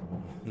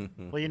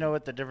 Well, you know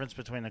what the difference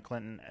between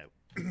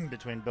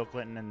between Bill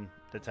Clinton and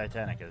the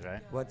Titanic is,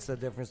 right? What's the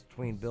difference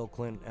between Bill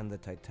Clinton and the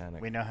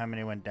Titanic? We know how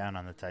many went down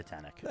on the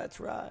Titanic. That's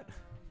right.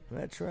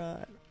 That's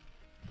right.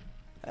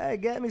 Hey,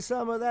 get me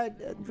some of that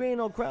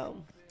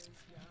adrenochrome.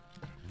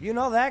 You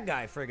know that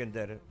guy friggin'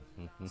 did it.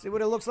 See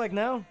what it looks like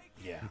now?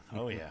 Yeah.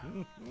 Oh, yeah.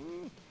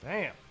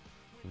 Damn.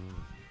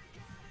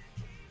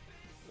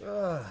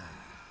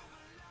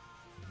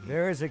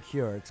 There is a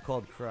cure. It's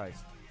called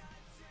Christ.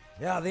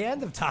 Yeah, the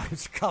end of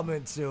time's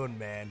coming soon,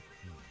 man.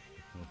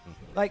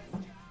 Like,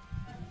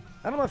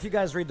 I don't know if you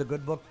guys read the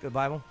good book, the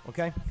Bible,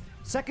 okay?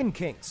 2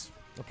 Kings,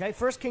 okay?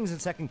 1 Kings and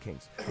 2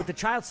 Kings. With the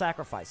child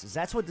sacrifices.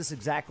 That's what this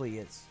exactly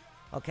is,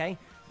 okay?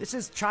 This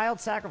is child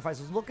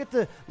sacrifices. Look at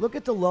the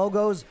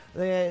logos.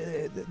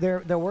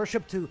 Their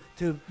worship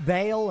to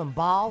Baal and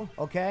Baal,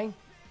 okay?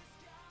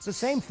 It's the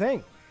same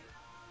thing.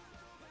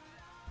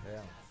 Yeah.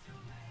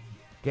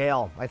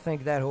 Gail, I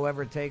think that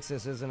whoever takes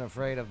this isn't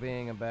afraid of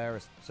being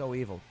embarrassed. So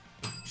evil.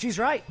 She's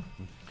right.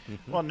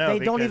 Well, no,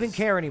 they don't even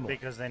care anymore.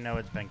 Because they know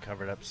it's been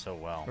covered up so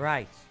well.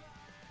 Right.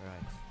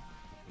 Right.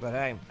 But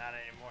hey. Not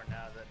anymore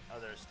now that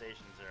other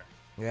stations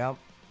are. Yeah.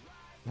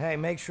 Hey,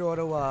 make sure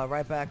to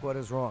write back what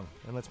is wrong.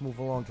 And let's move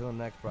along to the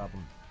next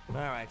problem. All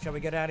right. Shall we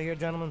get out of here,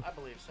 gentlemen? I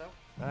believe so.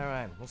 All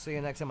right. We'll see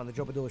you next time on The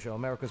Joe Padula Show,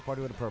 America's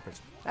Party with a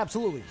Purpose.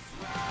 Absolutely.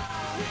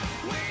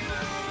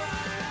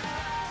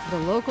 The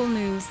local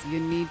news you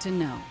need to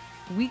know.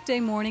 Weekday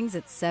mornings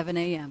at 7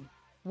 a.m.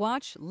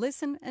 Watch,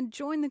 listen, and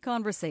join the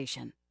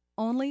conversation.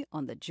 Only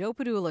on the Joe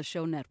Padula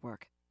Show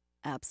Network.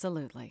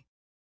 Absolutely.